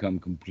have to become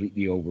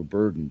completely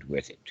overburdened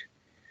with it.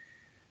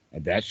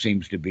 And that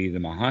seems to be the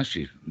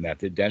Mahasi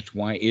method. That's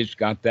why it's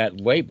got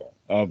that label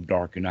of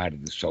dark night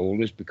of the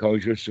soul, is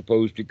because you're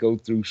supposed to go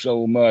through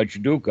so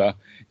much dukkha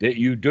that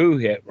you do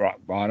hit rock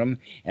bottom,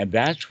 and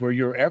that's where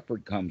your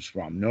effort comes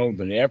from. No,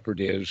 the effort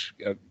is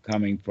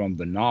coming from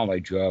the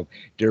knowledge of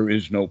there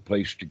is no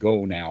place to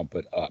go now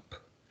but up,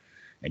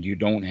 and you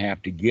don't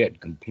have to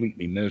get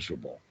completely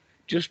miserable.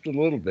 Just a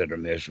little bit of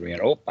misery,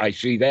 and oh, I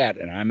see that,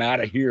 and I'm out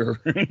of here.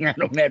 I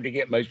don't have to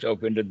get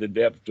myself into the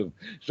depths of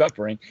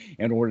suffering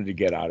in order to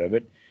get out of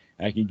it.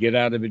 I can get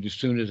out of it as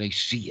soon as I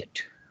see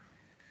it.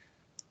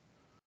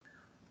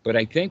 But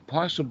I think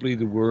possibly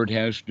the word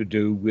has to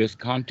do with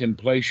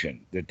contemplation,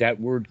 that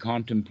word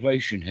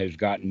contemplation has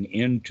gotten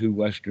into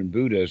Western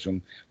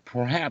Buddhism,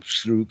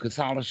 perhaps through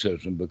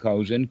Catholicism,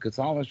 because in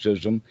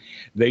Catholicism,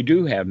 they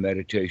do have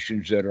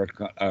meditations that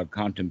are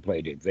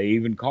contemplative. They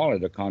even call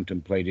it a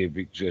contemplative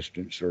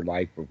existence or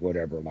life or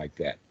whatever like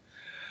that.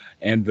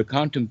 And the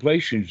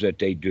contemplations that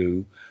they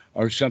do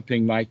are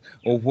something like,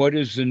 oh, what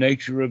is the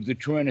nature of the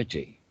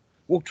Trinity?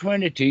 Well,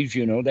 Trinities,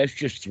 that's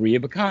just three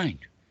of a kind.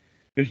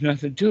 There's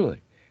nothing to it.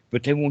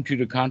 But they want you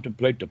to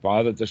contemplate the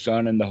Father, the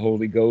Son, and the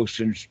Holy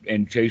Ghost,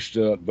 and chase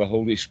the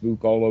holy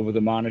spook all over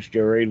the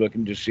monastery,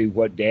 looking to see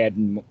what Dad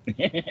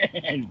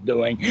is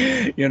doing,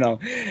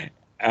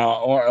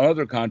 or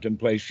other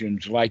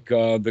contemplations like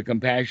the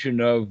compassion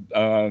of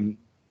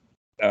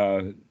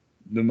the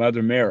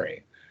Mother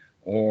Mary,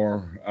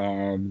 or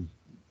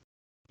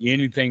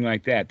anything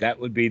like that. That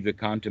would be the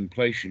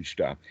contemplation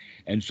stuff.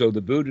 And so the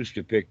Buddhists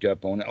have picked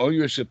up on, oh,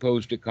 you're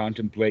supposed to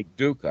contemplate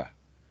dukkha,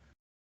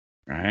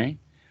 right?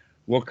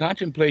 Well,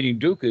 contemplating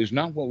dukkha is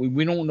not what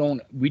we don't know.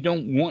 We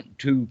don't want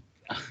to.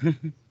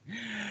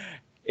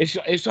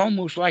 It's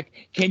almost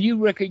like, can you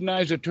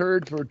recognize a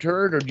turd for a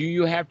turd, or do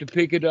you have to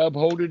pick it up,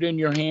 hold it in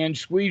your hand,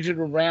 squeeze it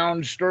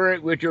around, stir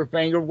it with your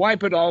finger,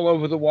 wipe it all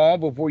over the wall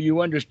before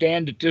you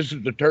understand that this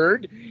is a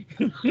turd?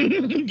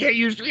 Can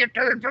you see a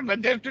turd from a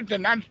distance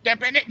and not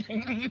step in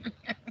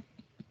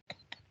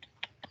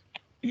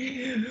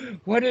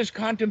it? What is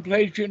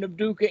contemplation of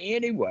dukkha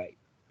anyway?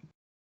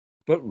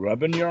 But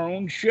rubbing your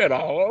own shit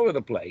all over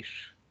the place.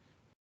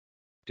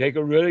 Take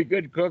a really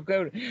good cook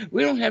out.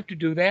 We don't have to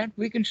do that.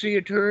 We can see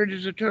a turd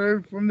as a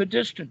turd from a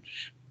distance.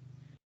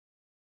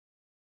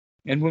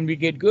 And when we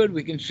get good,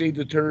 we can see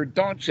the turd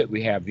thoughts that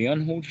we have, the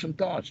unwholesome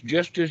thoughts,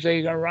 just as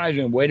they arise.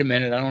 And wait a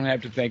minute, I don't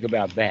have to think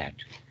about that.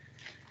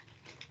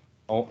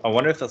 Oh, I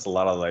wonder if that's a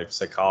lot of like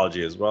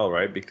psychology as well,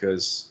 right?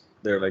 Because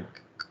they're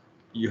like,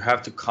 you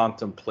have to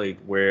contemplate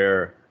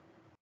where,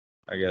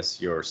 I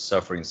guess, your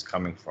suffering's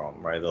coming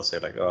from, right? They'll say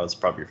like, oh, it's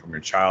probably from your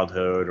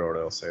childhood, or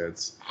they'll say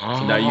it's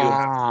so now you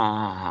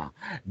have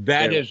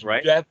that is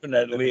right?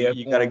 definitely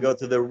you got to go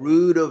to the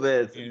root of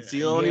it. It's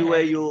the only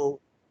way yeah.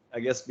 you'll, I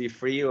guess, be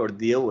free or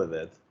deal with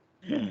it.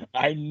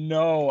 I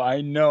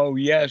know.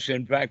 Yes,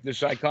 in fact, the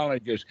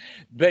psychologists,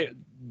 they,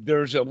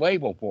 there's a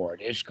label for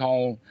it. It's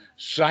called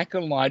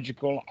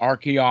psychological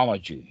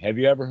archaeology. Have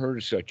you ever heard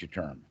of such a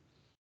term?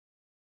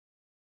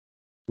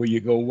 Where you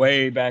go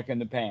way back in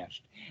the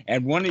past.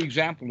 And one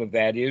example of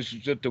that is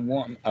that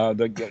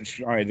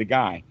the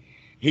guy,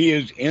 he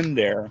is in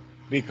there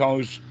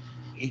because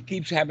he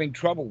keeps having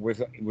trouble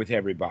with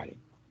everybody.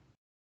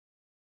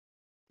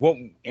 Well,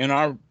 in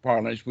our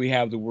parlance, we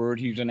have the word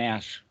he's an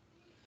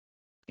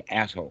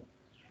asshole.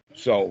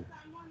 So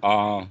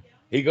uh,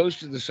 he goes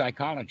to the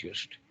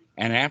psychologist,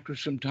 and after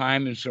some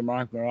time and some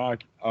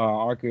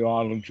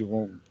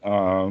archaeological,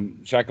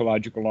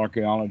 psychological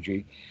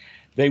archaeology,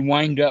 they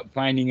wind up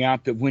finding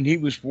out that when he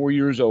was 4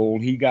 years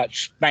old, he got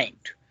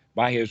spanked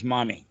by his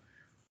mommy.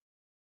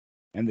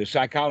 And the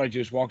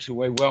psychologist walks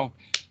away, well,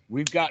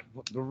 we've got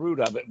the root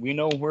of it. We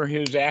know where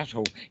his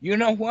asshole. You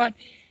know what?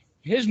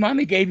 His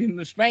mommy gave him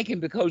the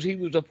spanking because he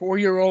was a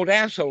 4-year-old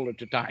asshole at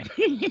the time.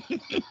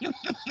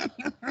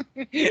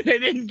 They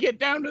didn't get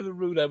down to the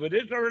root of it.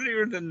 It's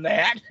earlier than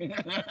that.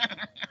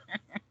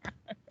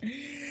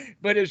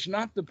 But it's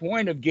not the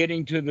point of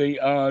getting to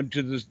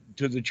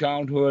the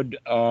childhood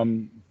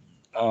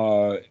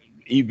uh,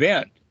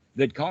 event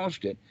that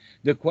caused it.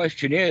 The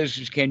question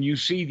is can you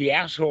see the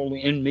asshole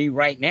in me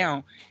right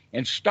now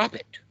and stop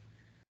it?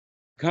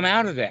 Come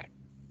out of that.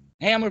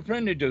 Hey, I'm a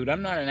friendly dude.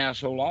 I'm not an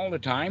asshole all the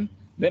time.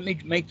 Let me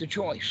make the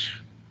choice.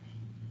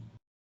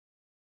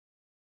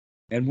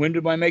 And when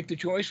do I make the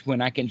choice?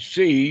 When I can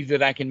see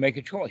that I can make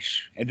a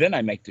choice. And then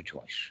I make the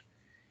choice.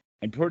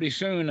 And pretty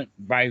soon,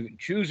 by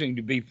choosing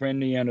to be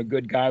friendly and a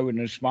good guy with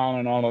a smile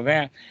and all of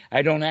that,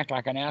 I don't act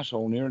like an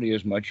asshole nearly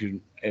as much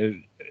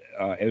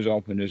as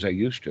often as I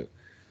used to.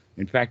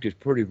 In fact, it's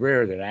pretty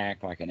rare that I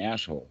act like an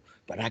asshole.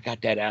 But I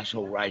got that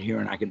asshole right here,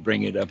 and I can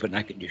bring it up, and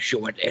I can just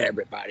show it to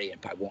everybody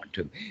if I want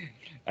to.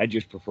 I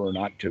just prefer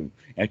not to,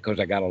 because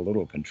I got a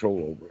little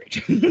control over it.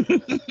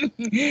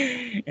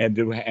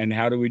 And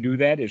how do we do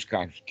that? Is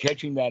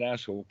catching that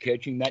asshole,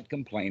 catching that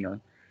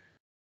complainer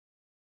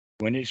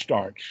when it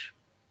starts.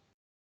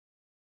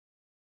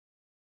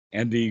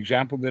 And the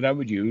example that I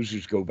would use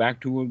is go back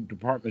to a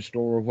department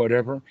store or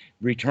whatever,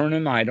 return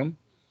an item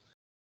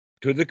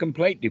to the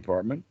complaint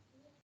department,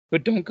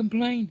 but don't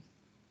complain.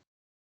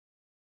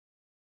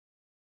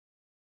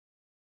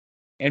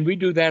 And we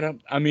do that.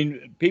 I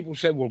mean, people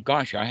say, well,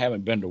 gosh, I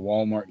haven't been to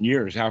Walmart in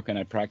years. How can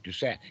I practice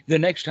that? The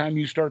next time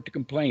you start to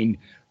complain,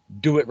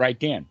 do it right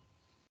then.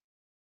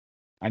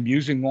 I'm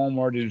using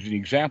Walmart as an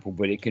example,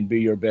 but it can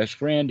be your best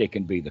friend. It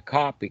can be the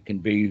cop. It can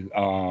be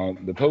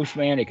the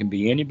postman. It can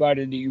be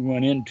anybody that you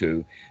run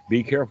into.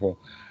 Be careful.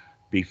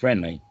 Be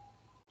friendly.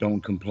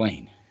 Don't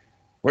complain.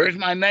 Where's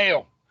my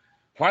mail?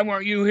 Why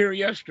weren't you here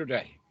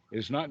yesterday?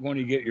 It's not going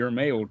to get your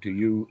mail to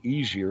you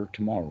easier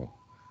tomorrow.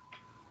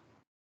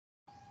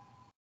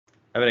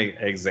 I have an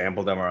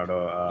example,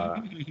 Demorado.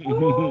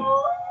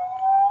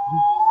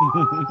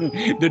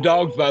 The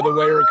dogs, by the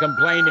way, are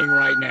complaining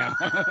right now.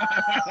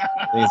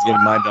 I think it's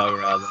getting my dog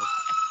around.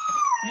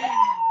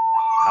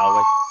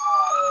 Howling.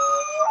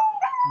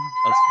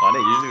 That's funny.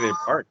 Usually they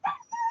bark.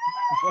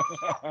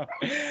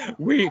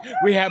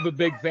 We have a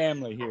big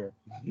family here.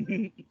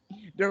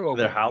 They're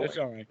okay. They're howling. That's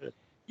all right.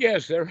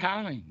 Yes, they're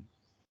howling.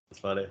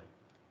 That's funny.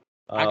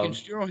 I can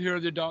still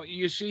hear the dog.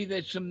 You see,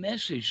 that's a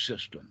message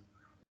system.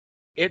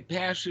 It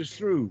passes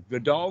through. The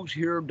dogs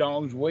hear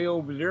dogs way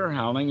over there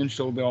howling, and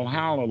so they'll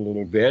howl a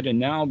little bit. And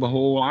now the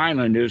whole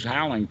island is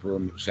howling for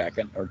a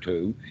second or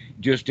two,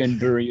 just in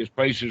various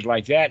places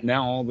like that.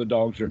 Now all the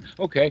dogs are,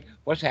 okay,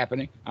 what's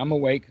happening? I'm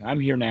awake.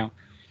 I'm here now.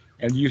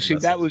 And you see,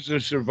 that was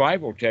a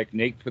survival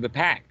technique for the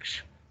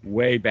packs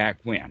way back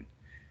when.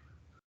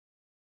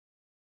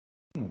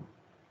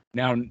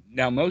 Now,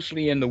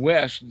 mostly in the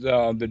West,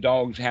 the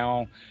dogs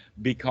howl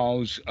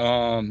because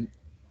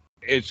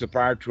it's a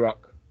fire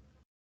truck,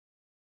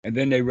 and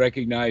then they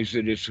recognize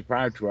that it's a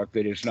fire truck,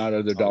 that it's not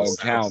other dogs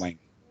howling.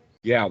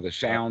 Yeah, the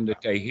sound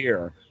that they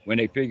hear when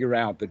they figure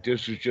out that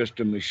this is just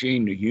a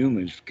machine the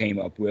humans came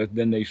up with,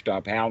 then they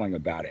stop howling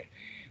about it.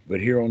 But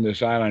here on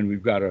this island,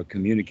 we've got a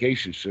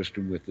communication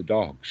system with the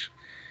dogs.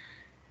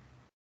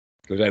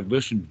 Because I've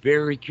listened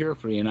very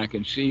carefully and I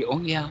can see, oh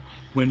yeah,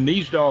 when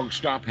these dogs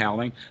stop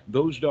howling,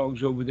 those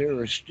dogs over there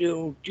are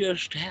still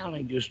just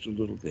howling just a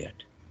little bit.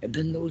 And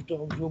then those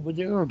dogs over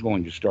there are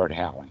going to start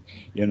howling.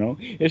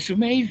 It's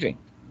amazing.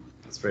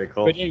 That's very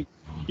cool. But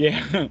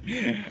yeah,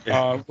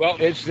 well,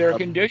 it's their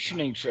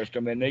conditioning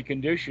system, and they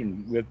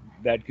condition with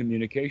that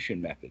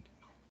communication method.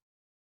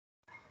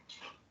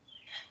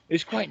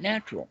 It's quite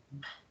natural.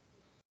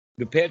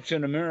 The pets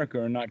in America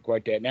are not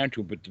quite that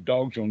natural, but the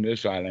dogs on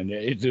this island,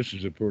 this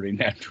is a pretty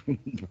natural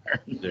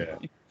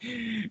environment.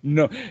 Yeah.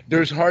 No,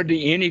 there's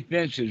hardly any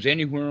fences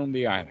anywhere on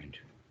the island.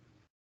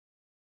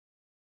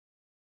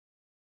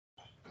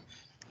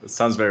 It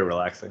sounds very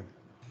relaxing.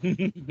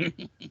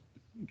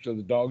 So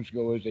the dogs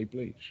go as they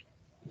please.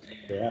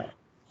 Yeah.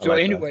 So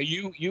anyway,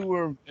 you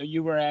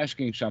were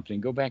asking something.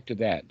 Go back to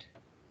that.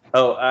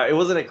 Oh, it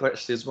wasn't a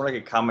question. It's more like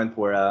a comment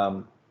where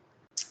I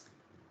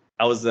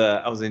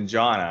was in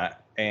Jana,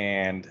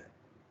 and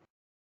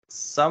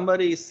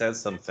somebody said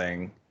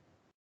something,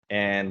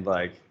 and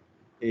like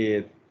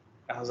it,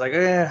 I was like,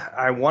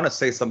 I want to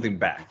say something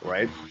back,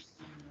 right?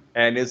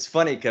 And it's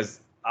funny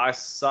because I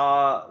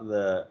saw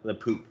the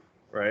poop,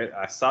 right?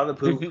 I saw the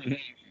poop,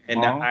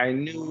 and Uh-huh. I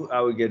knew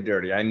I would get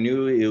dirty. I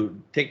knew it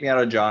would take me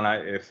out of John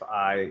if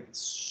I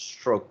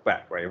stroke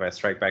back, right? If I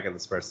strike back at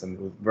this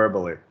person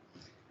verbally.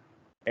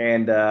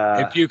 And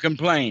If you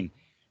complain,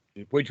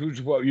 which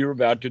was what you were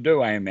about to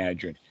do, I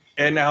imagine.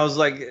 I was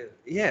like,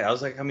 yeah, I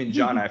was like, I mean,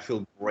 John, I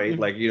feel great,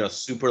 like,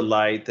 super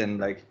light, and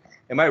like,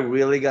 am I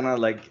really gonna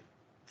like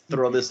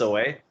throw this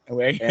away?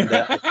 Wait. And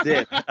I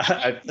did.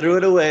 I threw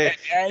it away,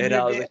 And and you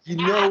I was did. like, you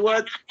know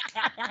what?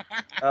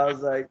 I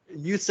was like,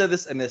 you said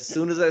this, and as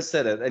soon as I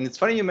said it, and it's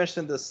funny you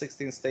mentioned the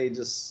 16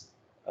 stages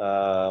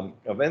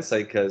of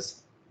insight,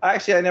 because I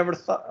never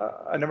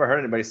thought, I never heard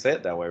anybody say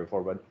it that way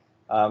before,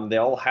 but they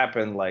all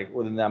happened like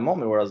within that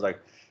moment where I was like,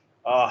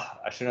 oh,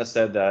 I shouldn't have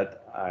said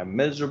that. I'm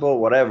miserable,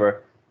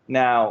 whatever.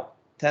 Now,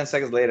 10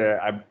 seconds later,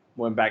 I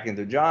went back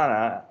into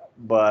jhana,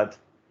 but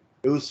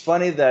it was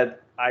funny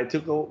that I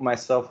took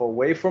myself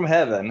away from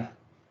heaven,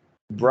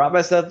 brought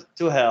myself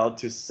to hell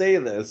to say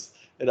this,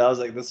 and I was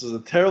like, this was a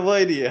terrible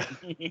idea.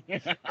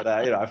 But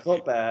I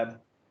felt bad,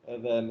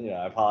 and then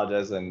I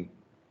apologized and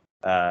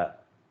uh,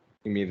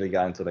 immediately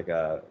got into like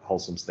a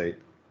wholesome state.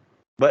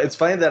 But it's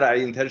funny that I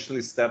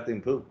intentionally stepped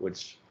in poop,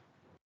 which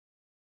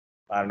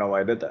I don't know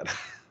why I did that.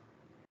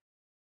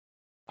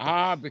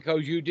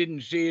 Because you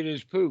didn't see it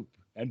as poop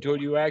until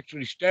you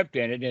actually stepped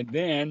in it, and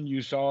then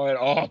you saw it.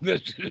 Oh,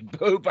 this is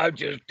poop. I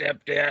just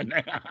stepped in.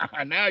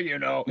 Now you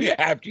know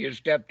after you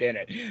stepped in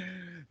it,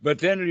 but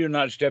then you'll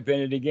not step in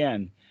it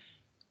again.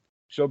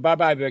 So bye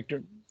bye,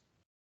 Victor.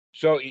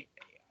 So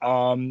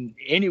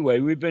anyway,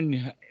 we've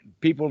been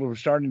people are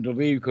starting to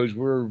leave because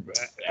we're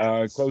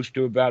close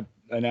to about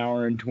an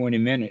hour and 20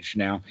 minutes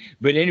now.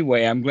 But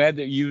anyway, I'm glad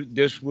that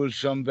this was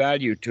some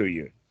value to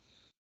you.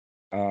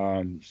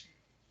 Um,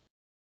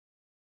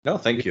 No,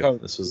 thank you.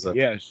 because This was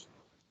yes,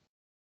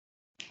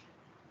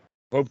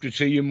 hope to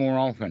see you more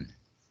often.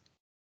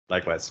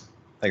 likewise.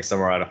 Thanks,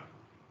 Samarado.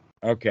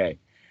 Okay.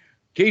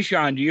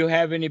 Keyshawn, do you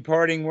have any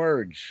parting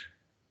words?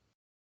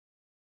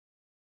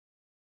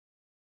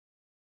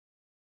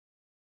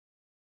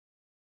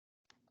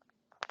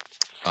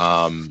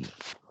 Um,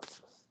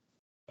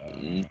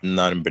 Uh,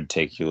 None in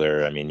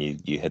particular. I mean,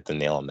 you hit the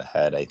nail on the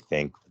head. I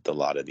think with a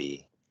lot of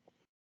the,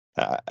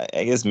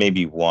 I guess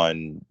maybe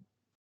one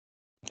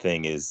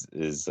thing is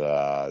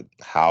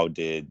how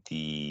did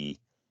the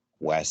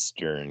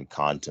Western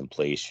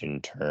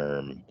contemplation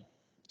term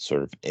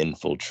sort of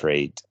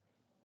infiltrate,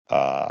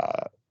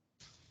 uh,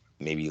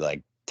 maybe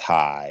like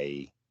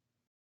Thai,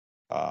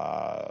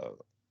 uh,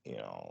 you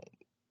know,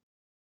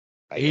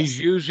 I he's guess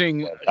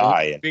using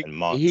Thai and he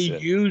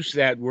monks. used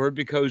that word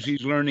because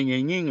he's learning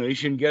in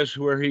English, and guess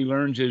where he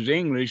learns his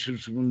English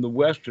is from the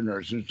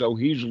Westerners, and so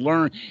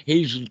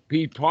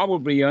he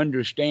probably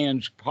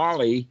understands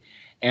Pali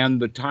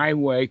and the Thai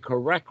way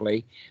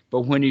correctly,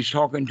 but when he's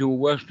talking to a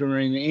Westerner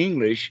in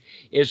English,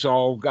 it's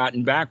all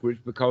gotten backwards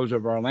because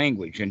of our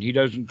language, and he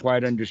doesn't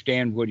quite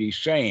understand what he's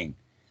saying.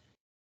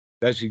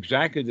 That's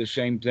exactly the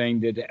same thing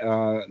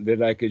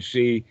that I could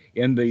see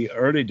in the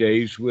early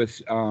days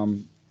with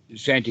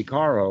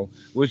Santikaro,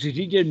 was that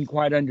he didn't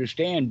quite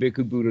understand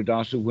Bhikkhu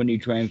Buddhadasa when he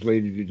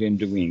translated it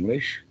into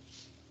English.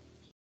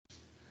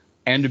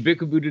 And the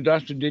Bhikkhu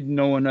Buddhadasa didn't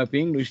know enough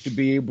English to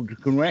be able to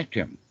correct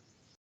him.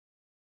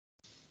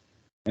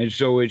 And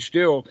so it's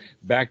still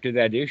back to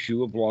that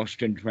issue of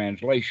lost in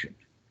translation.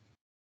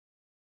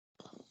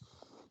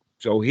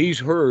 So he's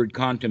heard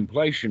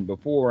contemplation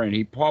before, and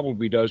he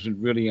probably doesn't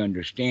really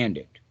understand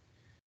it.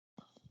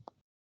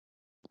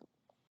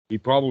 He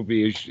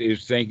probably is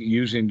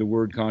using the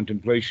word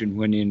contemplation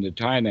when in the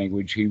Thai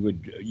language he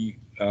would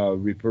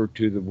refer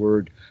to the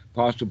word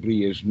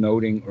possibly as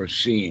noting or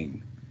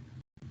seeing,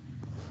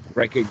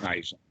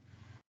 recognizing.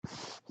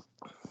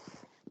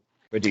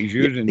 But he's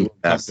Yeah, using the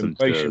word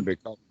contemplation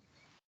because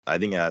I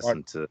think I asked what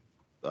him to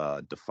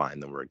define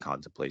the word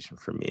contemplation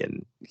for me,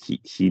 and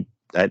he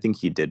I think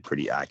he did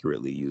pretty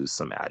accurately use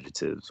some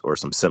adjectives or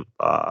some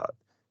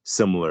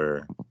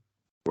similar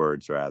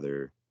words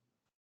rather,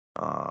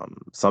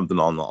 something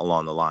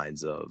along the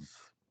lines of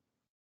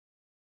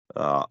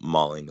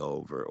mulling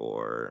over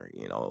or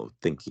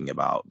thinking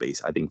about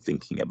base. I think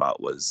thinking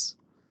about was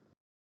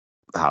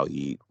how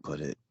he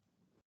put it,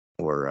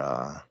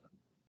 or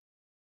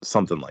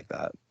something like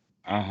that.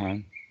 uh-huh.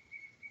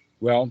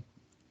 Well,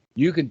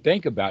 you can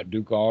think about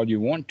Duke all you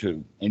want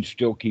to and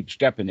still keep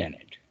stepping in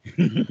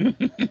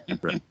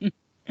Right. it.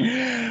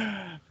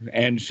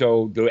 And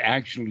so the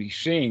actually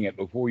seeing it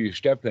before you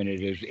step in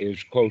it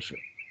is closer.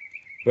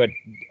 But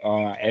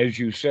as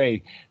you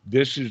say,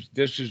 this is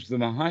the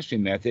Mahasi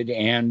method,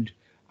 and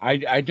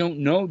I don't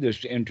know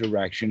this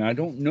interaction. I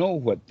don't know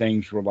what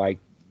things were like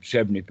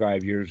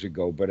 75 years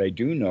ago, but I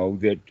do know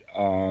that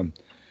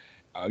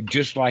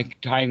just like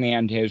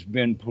Thailand has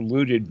been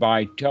polluted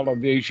by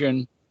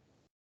television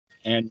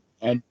and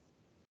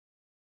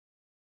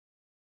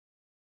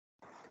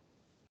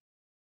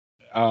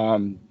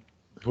um,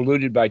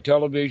 polluted by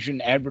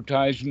television,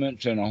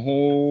 advertisements, and a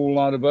whole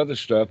lot of other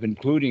stuff,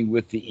 including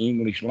with the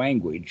English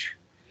language.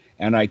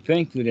 And I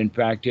think that, in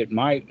fact, it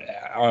might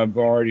have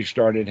already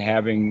started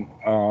having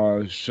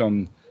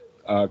some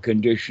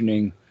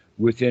conditioning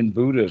within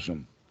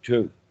Buddhism,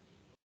 too.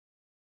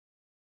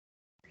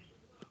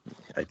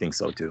 I think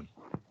so too.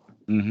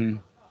 Hmm.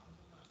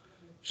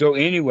 So,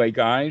 anyway,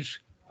 guys,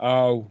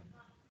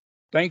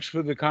 thanks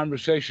for the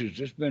conversations.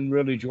 It's been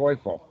really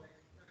joyful.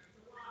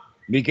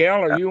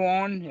 Miguel, are Yeah. you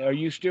on? Are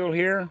you still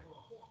here?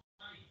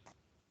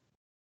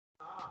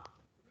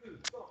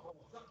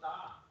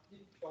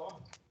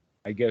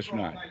 I guess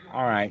not.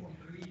 All right.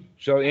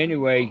 So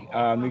anyway,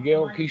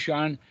 Miguel,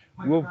 Keyshawn,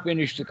 we'll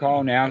finish the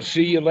call now.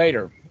 See you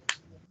later.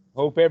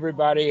 Hope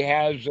everybody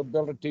has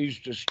abilities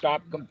to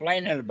stop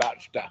complaining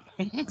about stuff.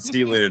 See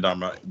you later,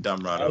 Oh,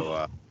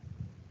 Damrado.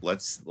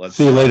 See Let's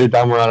you later,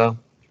 Damarado.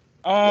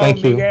 oh,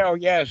 Thank you. Miguel,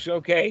 yes,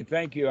 okay,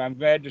 thank you. I'm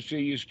glad to see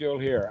you still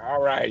here.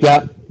 All righty.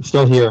 Yeah,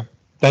 still here.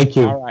 Thank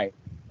All you. right.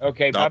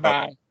 Okay, bye Damrado,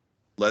 bye.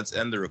 let's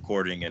end the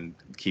recording and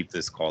keep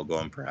this call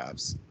going,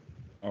 perhaps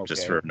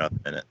just Okay. for another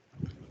minute.